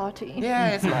you in the party. Yeah,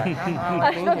 it's nice. I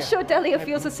like being I'm here. sure Delia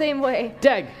feels the same way.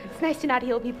 Deg. It's nice to not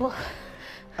heal people.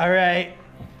 All right.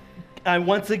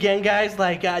 Once again, guys,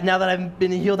 like now that I've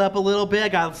been healed up a little bit, I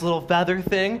got this little feather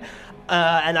thing,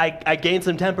 and I gained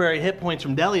some temporary hit points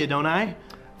from Delia, don't I?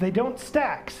 They don't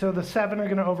stack, so the 7 are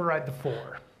going to override the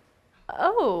 4.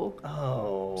 Oh,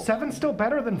 Oh. 7's still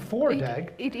better than 4,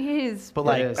 Dag. it is. But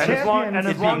like, is. And as long, and as,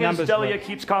 It'd be long as numbers, Delia but-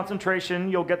 keeps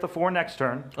concentration, you'll get the 4 next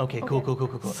turn. okay, cool.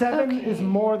 7 Okay. is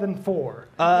more than 4.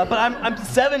 But I'm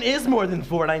 7 is more than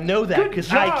 4, and I know that Good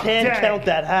because I job, can Dag. count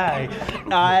that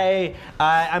high.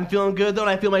 I'm feeling good though, and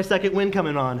I feel my second wind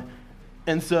coming on,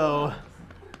 and so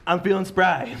I'm feeling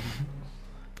spry.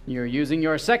 You're using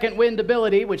your second wind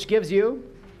ability, which gives you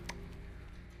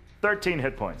 13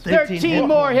 hit points. 13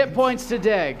 more hit points to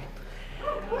Deg.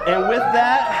 And with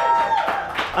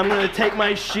that, I'm gonna take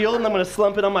my shield and I'm gonna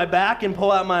slump it on my back and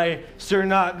pull out my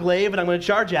Cernok glaive and I'm gonna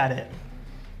charge at it.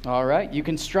 All right, you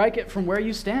can strike it from where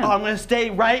you stand. Oh, I'm gonna stay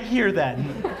right here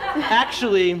then.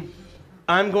 Actually,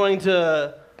 I'm going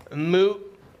to move.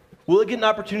 Will it get an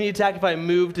opportunity attack if I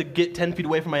move to get 10 feet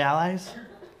away from my allies?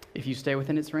 If you stay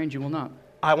within its range, you will not.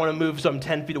 I want to move so I'm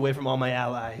 10 feet away from all my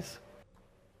allies.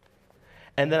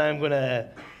 And then I'm gonna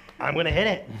hit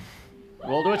it.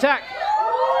 Roll to attack.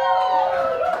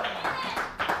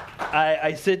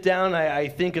 I sit down, I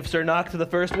think of Cernok to the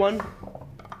first one.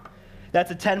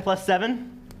 That's a 10 plus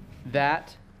 7.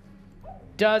 That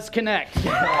does connect.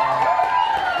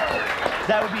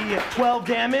 That would be 12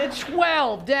 damage.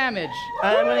 12 damage.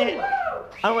 I'm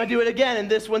gonna do it again, and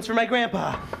this one's for my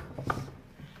grandpa.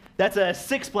 That's a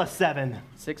 6 plus 7.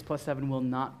 6 plus 7 will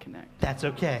not connect. That's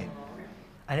okay.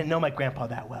 I didn't know my grandpa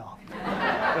that well.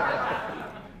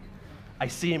 I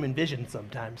see him in vision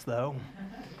sometimes, though.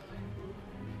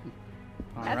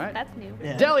 All right. That's new.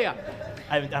 Yeah. Delia.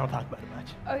 I don't talk about it much.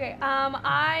 Okay,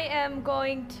 I am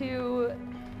going to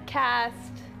cast.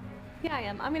 Yeah, I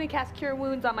am. I'm going to cast Cure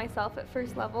Wounds on myself at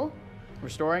first level.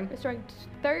 Restoring. Restoring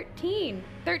 13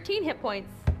 hit points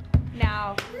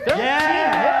now. 13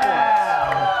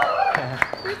 Yeah!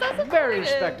 Who's that supported? Very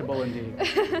respectable indeed.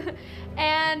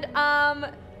 And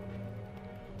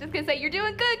just gonna say you're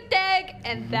doing good, Dag,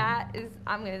 and that is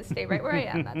I'm gonna stay right where I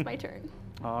am. That's my turn.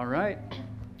 All right.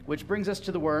 Which brings us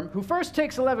to the worm, who first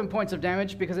takes 11 points of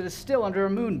damage because it is still under a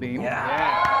moonbeam.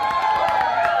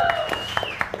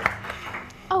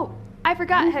 Oh, I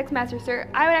forgot, Hexmaster Sir.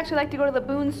 I would actually like to go to the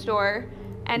boon store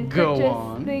and Go purchase.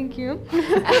 on. Thank you.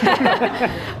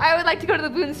 I would like to go to the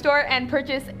boon store and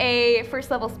purchase a first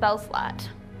level spell slot.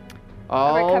 A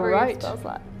All recovery right. spell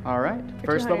slot. All right. For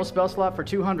First level 200. spell slot for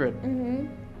 200. Mm-hmm.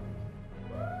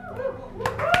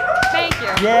 Thank you.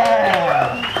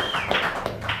 Yeah!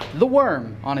 The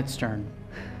worm, on its turn,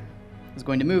 is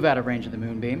going to move out of range of the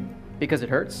moonbeam because it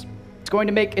hurts. It's going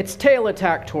to make its tail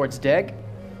attack towards Deg,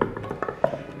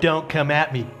 Don't come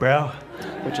at me, bro.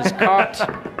 which is caught.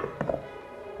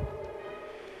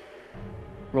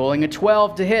 Rolling a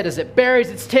 12 to hit as it buries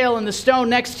its tail in the stone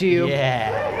next to you.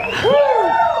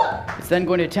 Yeah. It's then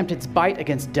going to attempt its bite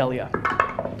against Delia.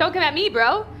 Don't come at me,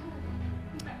 bro.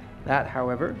 That,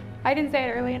 however, I didn't say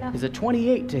it early enough. is a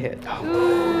 28 to hit.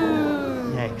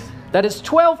 Yikes. That is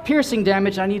 12 piercing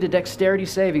damage. I need a dexterity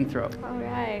saving throw. All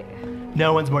right.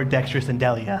 No one's more dexterous than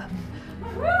Delia.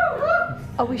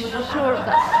 Are we sure of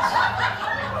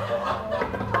that?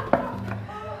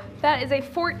 That is a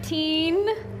 14.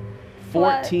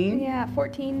 14? Yeah,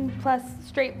 14 plus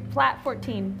straight flat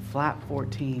 14. Flat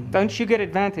 14. Don't you get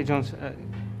advantage on?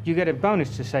 You get a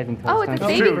bonus to saving throws. Oh, it's a don't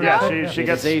you? saving True, yeah, throw? she It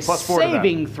gets is a plus 4 to that.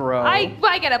 saving throw.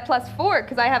 I get a +4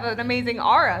 because I have an amazing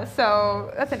aura,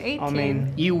 so that's an 18. I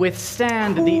mean, You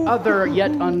withstand the other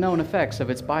yet unknown effects of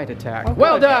its bite attack.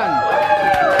 Well done!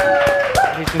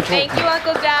 Thank you,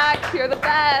 Uncle Jack. You're the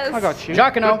best. I got you.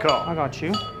 Jacquino. Good call. I got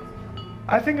you.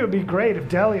 I think it would be great if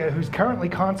Delia, who's currently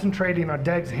concentrating on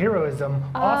Deg's heroism,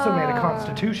 also made a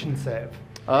Constitution save.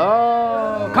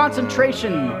 Oh,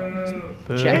 concentration.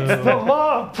 Check. It's the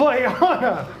law of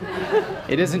Playana.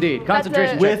 It is indeed. That's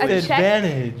Concentration With check. a check,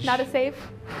 advantage. not a save.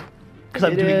 Because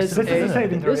I'm It doing is This is a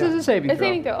saving throw. This is a saving A throw.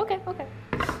 saving throw. Okay.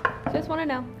 Just want to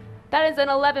know. That is an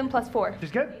 11 plus 4.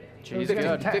 She's good. She's It was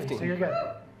good. 10, 15. So you're good.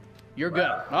 You're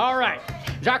good. All right.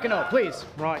 Jacquino, please.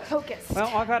 Right. Focus. Well,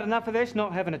 I've had enough of this,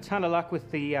 not having a ton of luck with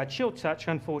the chill touch,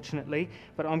 unfortunately,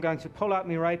 but I'm going to pull out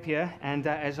my rapier, and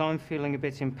as I'm feeling a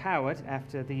bit empowered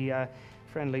after the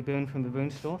friendly boon from the boon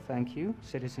store, thank you,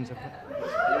 citizens of...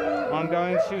 I'm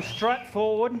going to strut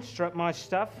forward, strut my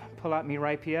stuff, pull out my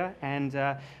rapier, and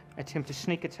attempt to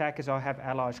sneak attack as I have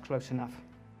allies close enough.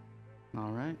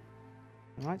 All right.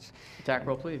 All right. Attack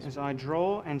roll, please. As I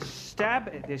draw and stab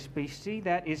at this beastie,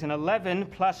 that is an 11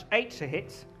 plus 8 to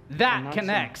hit. That 19.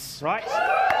 connects. Right.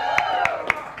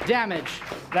 Damage.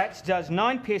 That does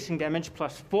 9 piercing damage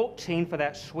plus 14 for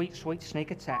that sweet, sweet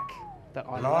sneak attack that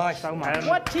I love Nice. so much.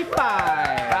 25.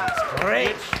 That's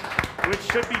great. Which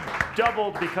should be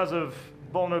doubled because of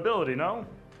vulnerability, no?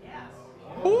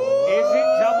 Is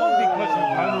it doubled because of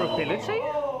vulnerability?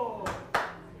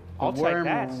 I'll The take worm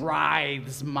that.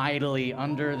 writhes mightily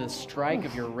under the strike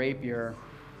of your rapier.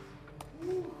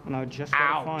 And I just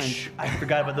got to Ouch. find. I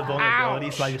forgot about the vulnerability,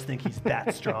 so I just think he's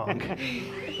that strong.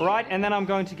 Right, and then I'm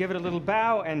going to give it a little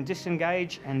bow and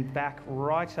disengage and back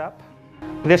right up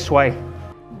this way.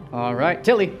 All right,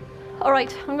 Tilly. All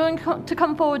right, I'm going to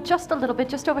come forward just a little bit,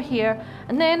 just over here,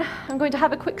 and then I'm going to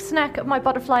have a quick snack of my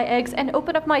butterfly eggs and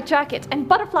open up my jacket, and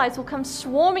butterflies will come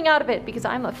swarming out of it because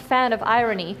I'm a fan of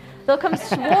irony. They'll come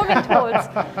swarming towards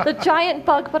the giant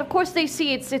bug, but of course they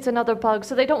see it's another bug,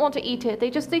 so they don't want to eat it.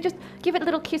 They just give it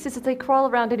little kisses as they crawl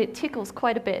around, and it tickles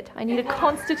quite a bit. I need a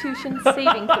Constitution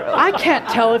saving throw. I can't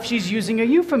tell if she's using a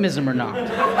euphemism or not.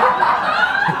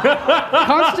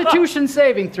 Constitution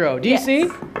saving throw.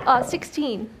 DC? Yes.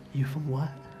 16. You from what?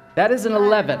 That is an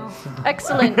 11.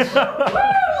 Excellent.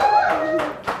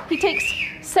 He takes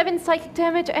 7 psychic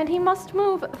damage, and he must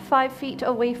move 5 feet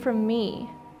away from me.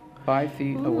 5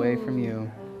 feet away from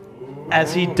you.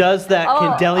 As he does that,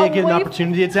 can Delia get an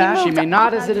opportunity attack? She may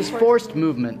not, as it is forced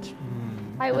movement.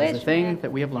 I That wish. is a thing man.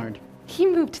 that we have learned. He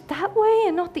moved that way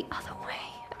and not the other way.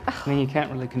 I mean, you can't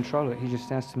really control it. He just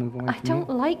has to move away I from don't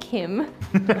like him.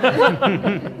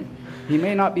 He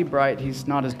may not be bright. He's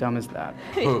not as dumb as that.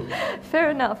 Fair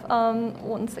enough.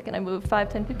 1 second. I move 5,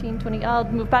 10, 15, 20. I'll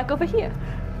move back over here.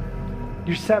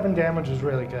 Your 7 damage was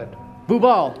really good.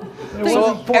 Booball.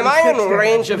 So, am I in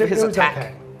range of his attack?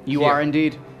 Okay. You Here. are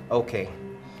indeed. Okay.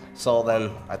 So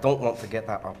then, I don't want to get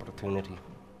that opportunity.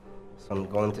 So I'm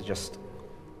going to just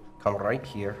come right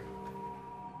here.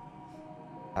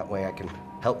 That way I can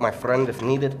help my friend if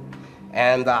needed.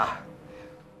 And,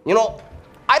 you know,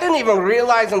 I didn't even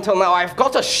realize until now I've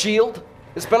got a shield.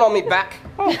 It's been on me back.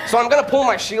 So I'm going to pull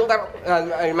my shield out.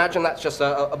 I imagine that's just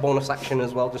a bonus action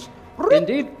as well. Just.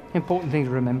 Indeed. Important thing to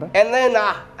remember. And then,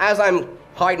 as I'm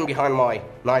hiding behind my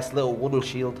nice little wooden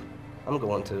shield, I'm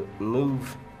going to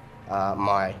move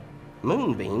my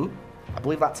moonbeam. I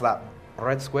believe that's that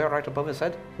red square right above his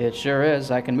head. It sure is.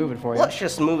 I can move it for you. Let's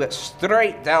just move it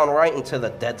straight down right into the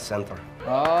dead center.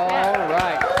 All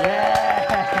right.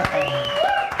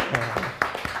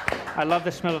 I love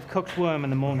the smell of cooked worm in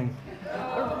the morning.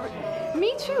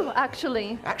 Me too,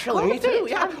 actually. Actually, Quite me a too.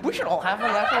 bit. Yeah, we should all have a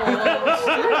little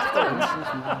stew afterwards.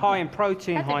 High in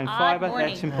protein, That's high an in odd fiber. morning.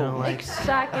 That's important.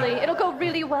 Exactly. It'll go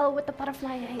really well with the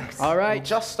butterfly eggs. All right.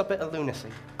 Just a bit of lunacy.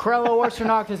 Krello or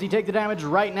Sernok, does he take the damage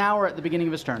right now or at the beginning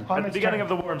of his turn? At the beginning of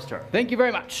the worm's turn. Thank you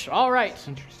very much. All right.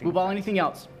 Interesting. Booball, anything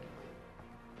else?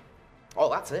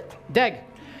 Oh, that's it. Deg.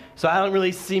 So I don't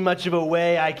really see much of a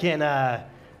way I can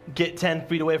get 10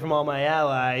 feet away from all my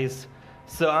allies.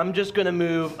 So I'm just going to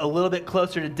move a little bit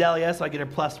closer to Delia so I get her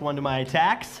 +1 to my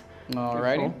attacks. All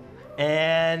righty.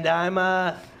 And I'm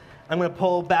going to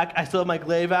pull back. I still have my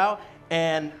glaive out.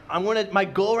 And my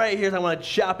goal right here is I want to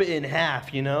chop it in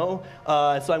half, you know?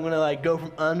 So I'm going to like go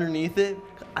from underneath it.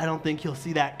 I don't think he'll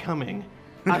see that coming.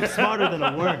 I'm smarter than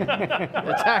a worm.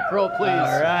 Attack roll, please.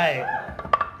 All right.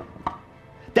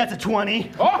 That's a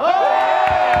 20.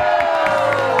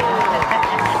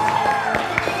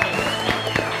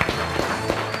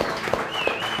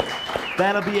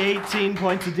 That'll be 18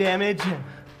 points of damage.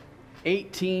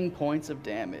 18 points of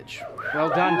damage. Well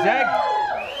done, Deg.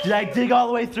 Did I dig all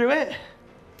the way through it?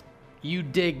 You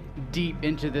dig deep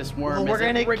into this worm Well, we're as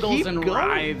it gonna wriggles keep and going.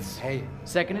 writhes. Hey,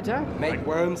 Second attack. make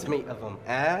worms meat of them.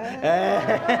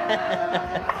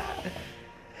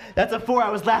 That's a 4.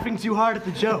 I was laughing too hard at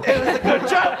the joke.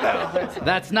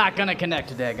 That's not gonna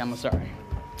connect, Deg. I'm sorry.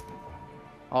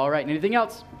 All right. Anything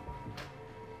else?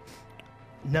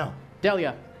 No.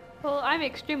 Delia. Well, I'm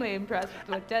extremely impressed with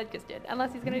what Ded just did,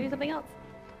 unless he's going to do something else.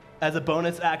 As a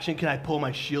bonus action, can I pull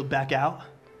my shield back out?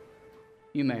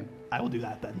 You may. I will do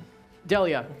that then.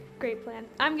 Delia. Great plan.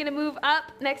 I'm going to move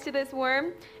up next to this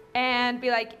worm and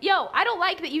be like, yo, I don't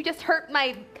like that you just hurt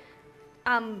my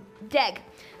Deg.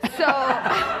 So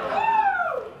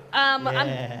I'm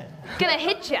going to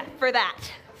hit you for that.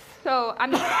 So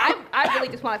I really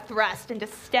just want to thrust and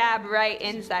just stab right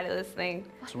inside of this thing.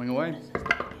 Swing away.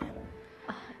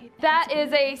 That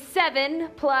is a 7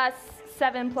 plus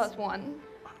 7 plus 1.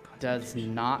 Does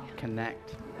not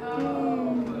connect.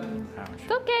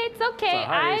 It's okay, it's okay.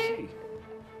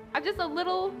 I'm just a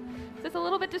little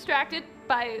bit distracted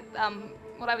by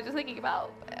what I was just thinking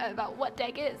about what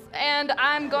Deg is. And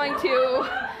I'm going to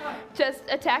just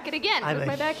attack it again I'm with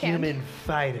my a backhand. human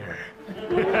fighter.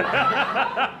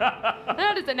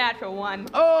 That is a natural 1.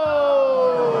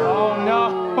 Oh! Oh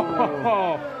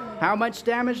no! How much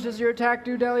damage does your attack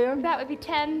do, Delia? That would be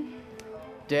 10.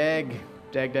 Deg.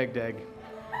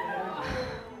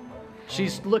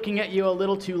 She's looking at you a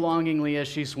little too longingly as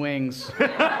she swings.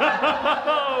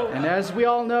 And as we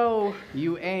all know,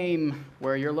 you aim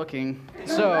where you're looking.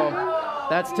 So,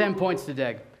 that's 10 points to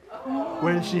Deg.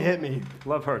 Where did she hit me?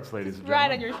 Love hurts, ladies and Right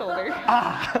gentlemen. on your shoulder.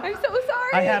 I'm so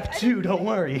sorry. I have 2, don't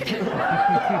worry.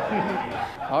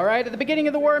 All right, at the beginning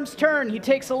of the worm's turn, he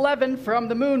takes 11 from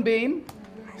the moonbeam.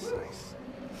 Nice.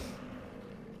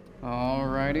 All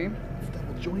righty.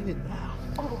 join it now.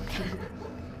 Oh.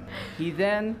 He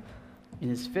then, in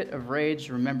his fit of rage,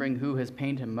 remembering who has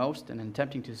pained him most and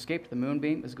attempting to escape the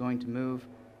moonbeam, is going to move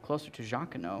closer to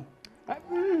Jacquino.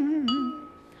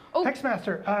 Oh.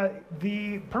 Hexmaster,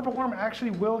 the purple worm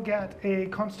actually will get a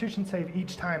Constitution save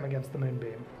each time against the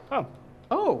moonbeam. Oh.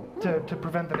 To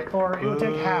prevent the, or it will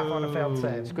take half on a failed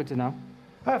save. It's good to know.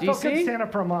 Felt good to DC? stand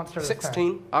up for a monster this time.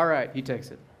 16. All right, he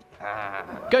takes it.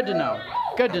 Good to know.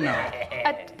 Good to know.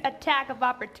 Attack of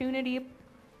opportunity,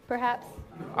 perhaps.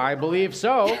 I believe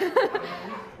so.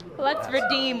 Let's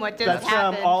redeem what just That's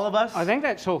happened. from all of us? I think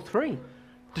that's all three.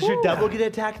 Does your double get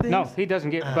attack things? No, he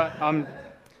doesn't get. But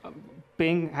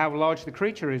being how large the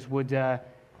creature is, would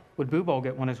Booball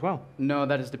get one as well? No,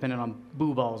 that is dependent on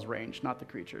Booball's range, not the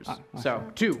creature's. Ah, So,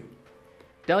 2.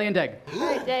 Deli and Deg. All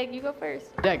right, Dag, you go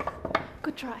first. Deg.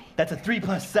 Good try. That's a 3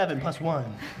 + 7 + 1.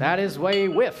 That is way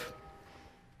whiff.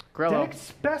 Grello. Deck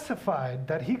specified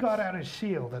that he got out his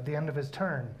shield at the end of his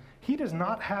turn. He does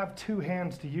not have 2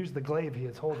 hands to use the glaive he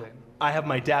is holding. I have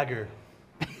my dagger.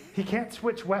 He can't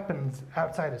switch weapons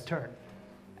outside his turn.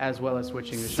 As well as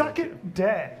switching the Suck shield, it,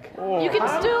 Deck. You can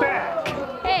I'm still. back.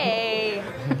 Hey.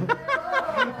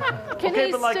 Can Okay,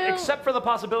 he but like, still? except for the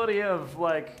possibility of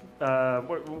like,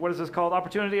 what is this called?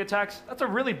 Opportunity attacks. That's a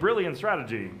really brilliant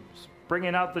strategy. Just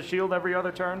bringing out the shield every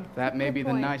other turn. That may be the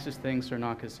point. nicest thing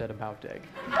Cernak has said about Deg.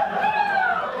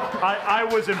 I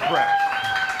was impressed.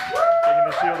 Taking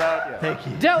the shield out. Yeah. Thank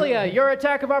you. Delia, your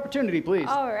attack of opportunity, please.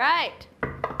 All right.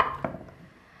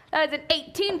 That is an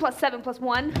 18 + 7 +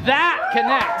 1. That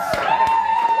connects.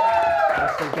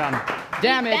 Nicely done.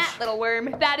 Damage. That little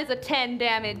worm. That is a 10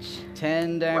 damage.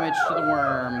 10 damage to the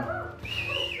worm.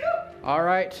 All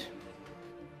right.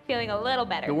 Feeling a little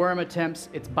better. The worm attempts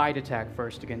its bite attack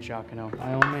first against Jacquino.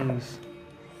 By all means.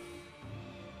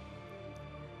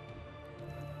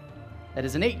 That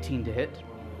is an 18 to hit.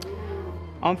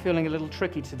 I'm feeling a little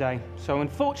tricky today. So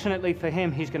unfortunately for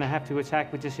him, he's going to have to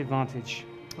attack with disadvantage.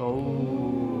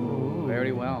 Oh,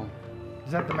 very well.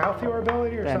 Is that the Malthior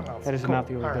ability or something else? That is a Cool.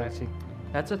 Malthior All right. ability.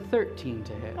 That's a 13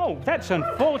 to hit. Oh, that's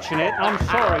unfortunate. I'm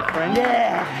sorry, friend. All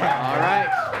right.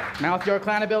 Malthior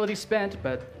clan ability spent,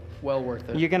 but well worth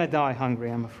it. You're going to die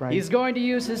hungry, I'm afraid. He's going to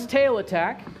use his tail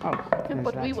attack. Oh, there's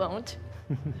But we that. won't.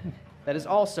 That is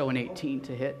also an 18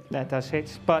 to hit. That does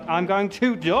hit, but I'm going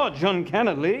to dodge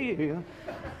uncannily.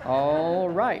 All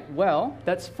right. Well,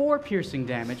 that's 4 piercing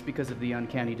damage because of the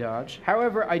uncanny dodge.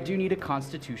 However, I do need a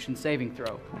Constitution saving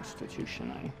throw.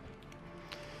 Constitution,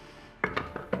 eh?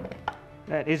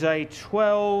 That is a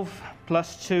 12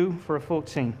 + 2 for a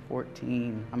 14.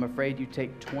 14. I'm afraid you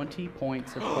take 20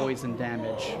 points of poison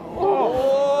damage.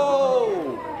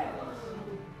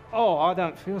 Oh, I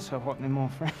don't feel so hot anymore,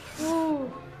 friend.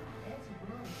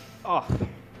 Oh,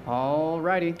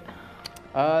 Alrighty.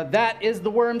 That is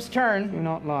the worm's turn, do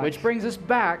not lie. which brings us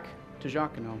back to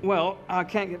Jacquino. Well, I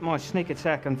can't get my sneak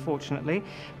attack, unfortunately,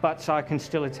 but I can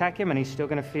still attack him, and he's still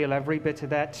going to feel every bit of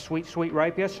that sweet, sweet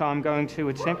rapier, so I'm going to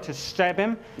attempt to stab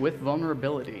him With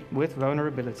vulnerability. with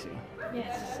vulnerability.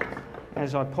 Yes.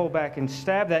 As I pull back and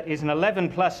stab, that is an 11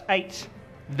 + 8.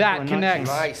 That Well, connects.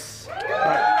 Nice.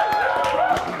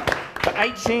 For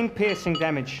 18 piercing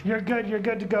damage. You're good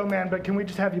to go, man, but can we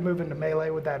just have you move into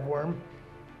melee with that worm?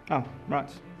 Oh, right.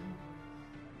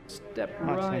 Step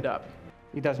Right, right so- up.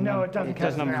 He doesn't. No, it doesn't He count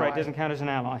as doesn't. I'm an afraid ally. doesn't count as an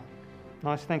ally.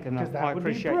 Nice thinking, though. Because that I would be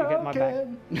appreciate you getting my back.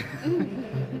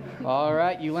 broken. All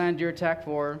right, you land your attack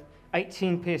for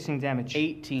 18 piercing damage.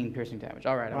 18 piercing damage.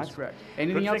 All right, I was Right. correct.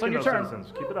 Anything Good else on thinking, your though, turn?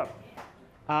 citizens. Keep it up.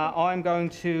 I'm going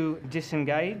to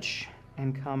disengage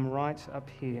and come right up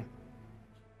here.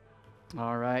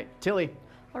 All right, Tilly.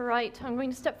 All right, I'm going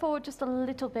to step forward just a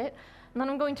little bit, and then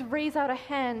I'm going to raise out a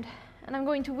hand, and I'm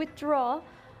going to withdraw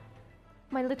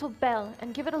my little bell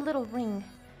and give it a little ring.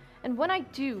 And when I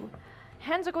do,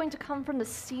 hands are going to come from the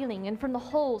ceiling and from the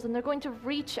holes, and they're going to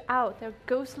reach out. They're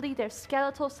ghostly, they're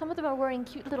skeletal. Some of them are wearing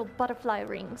cute little butterfly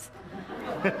rings.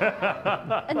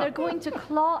 And they're going to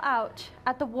claw out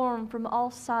at the worm from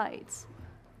all sides.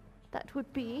 That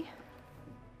would be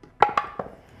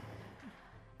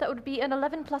an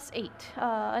 11 + 8,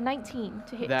 a 19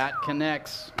 to hit. That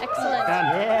connects. Excellent.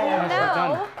 Done. And Nicely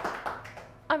now,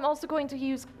 I'm also going to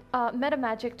use meta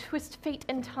magic, twist fate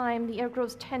and time. The air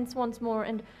grows tense once more,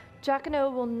 and Jacquino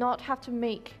will not have to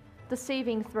make the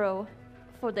saving throw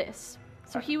for this.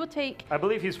 So he will take. I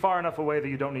believe he's far enough away that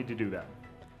you don't need to do that.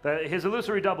 His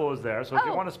illusory double is there, so if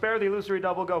you Oh. want to spare the illusory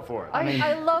double, go for it.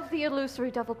 I love the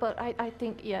illusory double, but I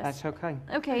think yes. That's okay.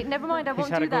 Okay, never mind. I He's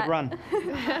won't had do a good that.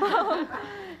 run.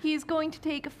 He's going to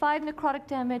take 5 necrotic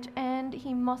damage, and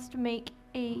he must make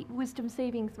a wisdom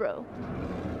saving throw.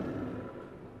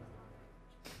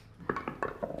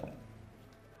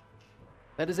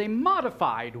 That is a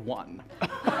modified 1.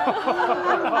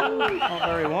 Not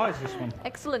very wise, this one.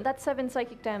 Excellent. That's 7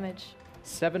 psychic damage.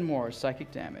 7 more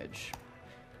psychic damage.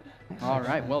 All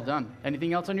right, well done.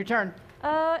 Anything else on your turn?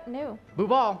 No.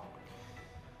 Booball.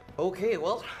 Okay,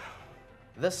 well,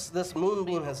 this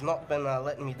moonbeam has not been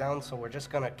letting me down, so we're just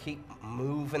gonna keep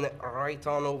moving it right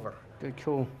on over. Good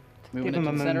call. Moving Give him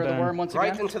into the a center of the moonburn. worm once Right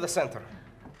again. into the center.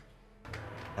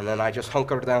 And then I just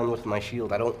hunker down with my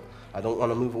shield. I don't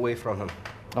want to move away from him.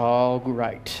 All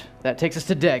right. That takes us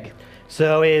to Deg.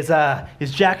 So is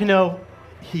Jacquino,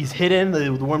 he's hidden, the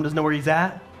worm doesn't know where he's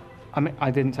at? I mean,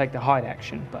 I didn't take the hide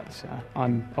action, but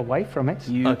I'm away from it.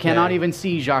 You Okay. cannot even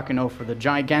see Jacquino for the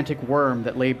gigantic worm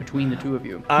that lay between the two of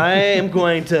you. I am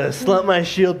going to slump my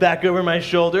shield back over my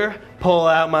shoulder, pull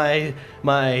out my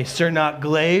Cernok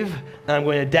glaive, and I'm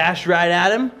going to dash right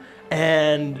at him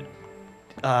and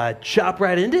chop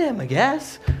right into him, I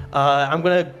guess. I'm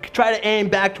going to try to aim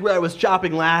back to where I was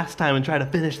chopping last time and try to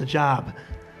finish the job.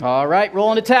 All right,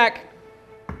 roll an attack.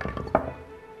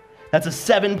 That's a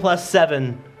 7 plus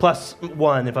 7 plus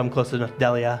 1 if I'm close enough,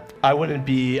 Delia. I wouldn't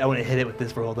hit it with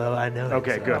this roll though. I know.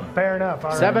 Okay, so. good. Fair enough.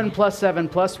 All right. 7 plus 7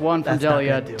 plus 1 from That's not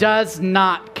Delia gonna do it. does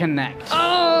not connect.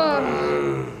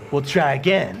 We'll try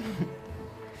again.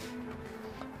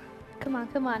 Come on,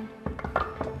 come on.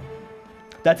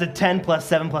 That's a 10 plus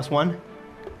 7 plus 1.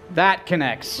 That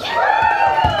connects.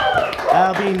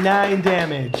 That'll be 9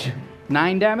 damage.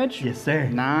 9 damage? Yes, sir.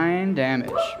 9 damage.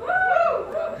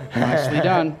 Nicely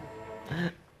done.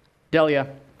 Delia.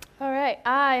 All right,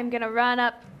 I'm gonna run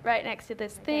up right next to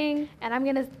this thing, and I'm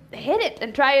gonna hit it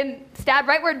and try and stab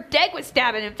right where Deg was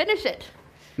stabbing and finish it.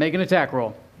 Make an attack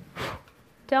roll.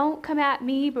 Don't come at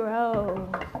me, bro.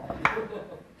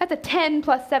 That's a 10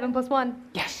 plus 7 plus 1.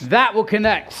 Yes. That will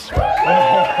connect.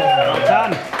 Well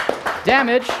done.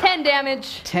 Damage. 10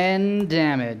 damage. 10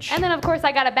 damage. And then, of course,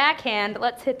 I got a backhand.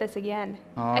 Let's hit this again.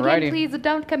 Alrighty. Again, please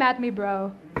don't come at me,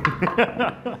 bro.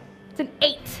 It's an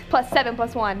 8 plus 7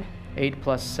 plus 1. 8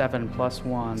 plus 7 plus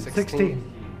 1.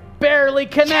 16. Barely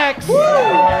connects.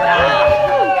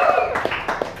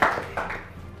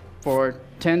 For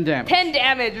 10 damage. 10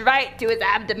 damage right to his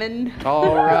abdomen.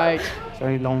 All right.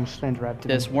 Very long, slender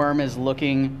abdomen. This worm is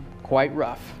looking quite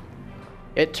rough.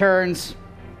 It turns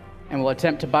and will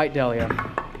attempt to bite Delia.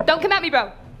 Don't come at me,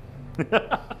 bro.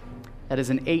 That is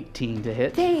an 18 to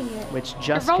hit. Dang it. Which You're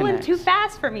just rolling connects. too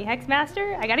fast for me,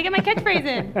 Hexmaster. I gotta get my catchphrase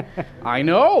in. I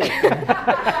know.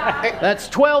 That's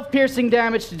 12 piercing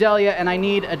damage to Delia, and I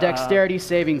need a dexterity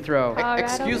saving throw. All right,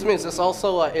 Excuse me, is this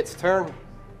also its turn?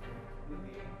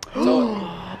 So,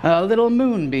 A little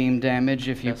moonbeam damage,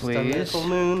 if you just a please. little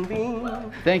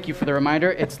moonbeam. Thank you for the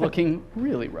reminder. It's looking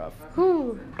really rough.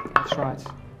 Whew. That's right.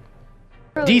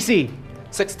 DC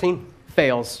 16.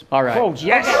 fails. All right. Oh,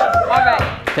 yes. All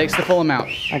right. Takes the full amount.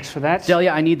 Thanks for that.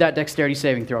 Delia, I need that dexterity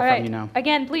saving throw All from right. you now.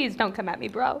 Again, please don't come at me,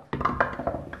 bro.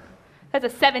 That's a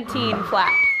 17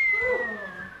 flat.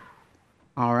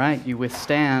 All right, you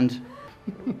withstand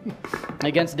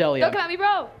against Delia. Don't come at me,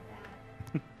 bro.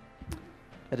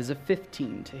 That is a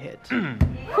 15 to hit. Does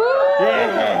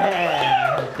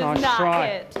Nice not try.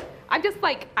 hit. I'm just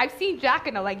like, I've seen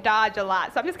Jacquino like dodge a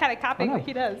lot, so I'm just kind of copying what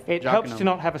he does. It Jacquino. helps to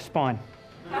not have a spine.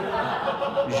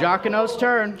 Jacquino's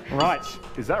turn. Right.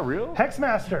 Is that real?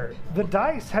 Hexmaster, the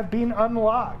dice have been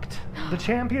unlocked. The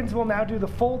champions will now do the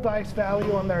full dice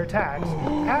value on their attacks,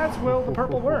 as will the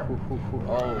purple worm.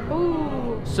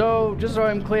 Ooh. So, just so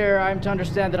I'm clear, I'm to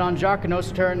understand that on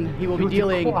Jacquino's turn, he will be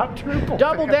dealing Quadruple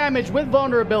double damage with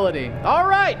vulnerability. All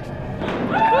right.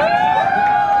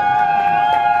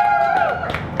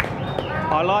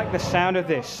 I like the sound of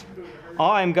this.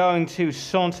 I am going to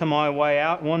saunter my way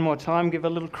out one more time, give a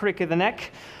little crick of the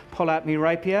neck, pull out my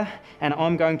rapier, and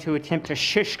I'm going to attempt to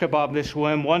shish kebab this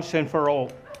worm once and for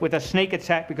all with a sneak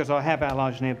attack because I have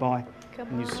allies nearby.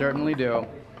 You certainly do.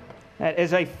 That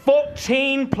is a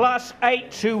 14 plus 8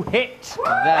 to hit.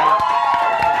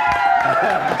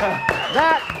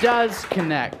 That does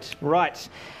connect. Right.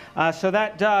 So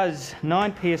that does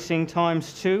 9 piercing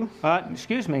times 2.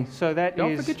 Excuse me. So that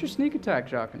Don't is forget your sneak attack,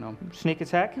 Jacquino. sneak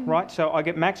attack. Right. So I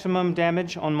get maximum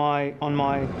damage on my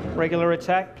regular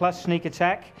attack plus sneak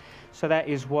attack. So that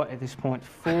is what at this point?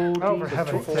 4d. Oh, for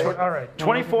heaven's sake. All right.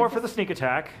 24 for the sneak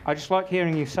attack. I just like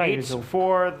hearing you say 8 it. All.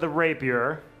 for the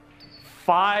rapier.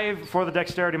 5 for the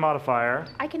dexterity modifier.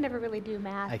 I can never really do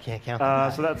math. I can't count.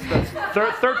 So that's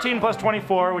 13 plus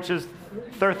 24, which is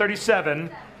 37,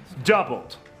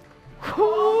 doubled. For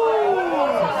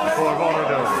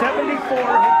vulnerability. 74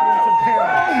 hit points of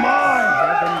damage. Oh my!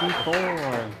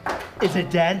 74. Is it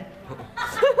dead?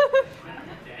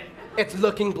 It's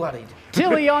looking bloodied.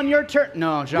 Tilly, on your turn.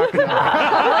 No, Jacques. No.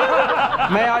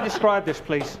 May I describe this,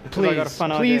 please? 'Cause I got a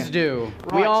fun Please idea. do.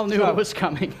 We Right, all knew so- it was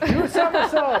coming.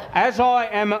 As I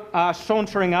am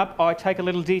sauntering up, I take a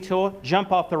little detour,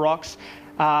 jump off the rocks.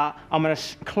 I'm going to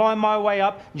climb my way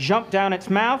up, jump down its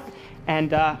mouth,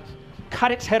 and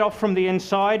cut its head off from the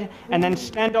inside, and then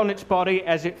stand on its body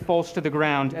as it falls to the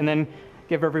ground, and then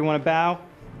give everyone a bow,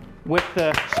 whip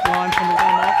the slime from the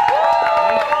ground off.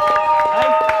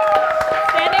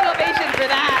 Standing ovation for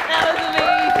that. That was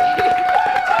amazing.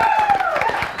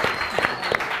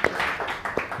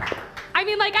 I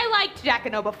mean, like, I liked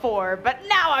Jacano before, but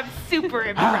now I'm super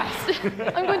impressed.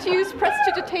 I'm going to use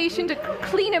prestidigitation to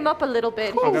clean him up a little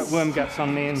bit. I've got worm guts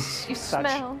on me and You such.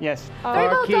 smell. Yes. Very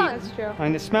well Barkeep. done, Joe. I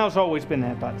mean, the smell's always been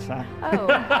there, but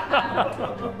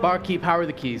Oh, Barkeep, how are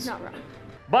the keys? not wrong.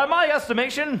 By my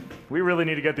estimation, we really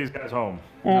need to get these guys home.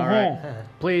 All right.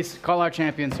 Please call our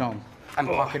champions home. I'm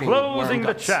pocketing Closing worm the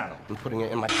guts channel. and putting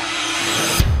it in my.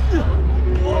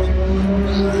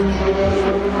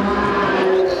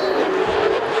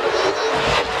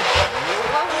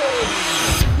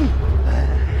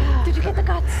 Did you get the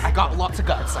guts? I got lots of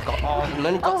guts. I got as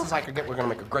many guts as I could get. We're gonna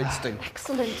make a great stew.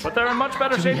 Excellent. But they're in much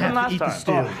better shape than last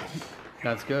time.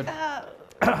 That's good.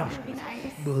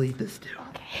 We'll eat this stew.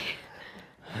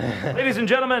 Ladies and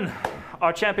gentlemen,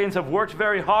 our champions have worked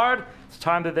very hard. It's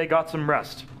time that they got some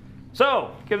rest.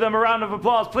 So, give them a round of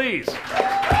applause, please.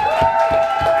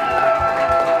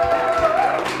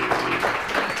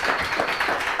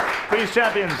 Please,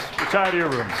 champions, retire to your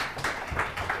rooms.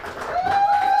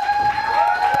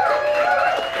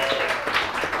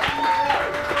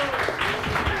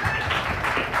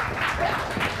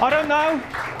 I don't know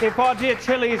if our dear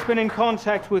Tilly has been in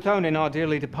contact with Onin, our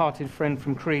dearly departed friend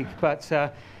from Krieg, but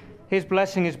his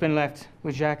blessing has been left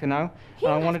with Jacano. And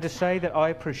I wanted to say that I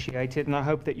appreciate it, and I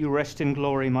hope that you rest in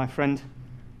glory, my friend.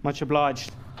 Much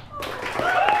obliged.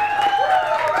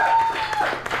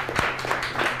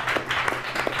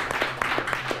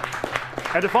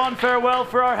 And a fond farewell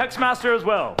for our Hexmaster as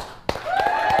well.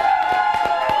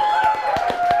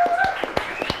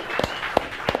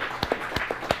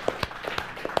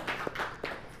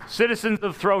 Citizens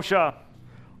of Throsha,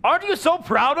 aren't you so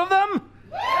proud of them?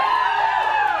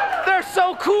 They're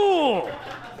so cool!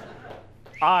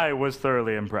 I was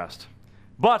thoroughly impressed.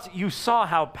 But you saw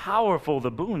how powerful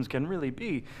the boons can really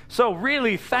be. So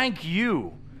really, thank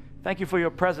you. Thank you for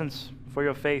your presence, for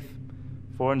your faith,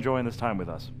 for enjoying this time with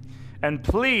us. And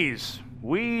please,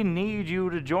 we need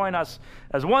you to join us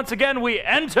as once again we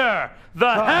enter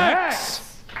the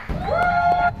Hex!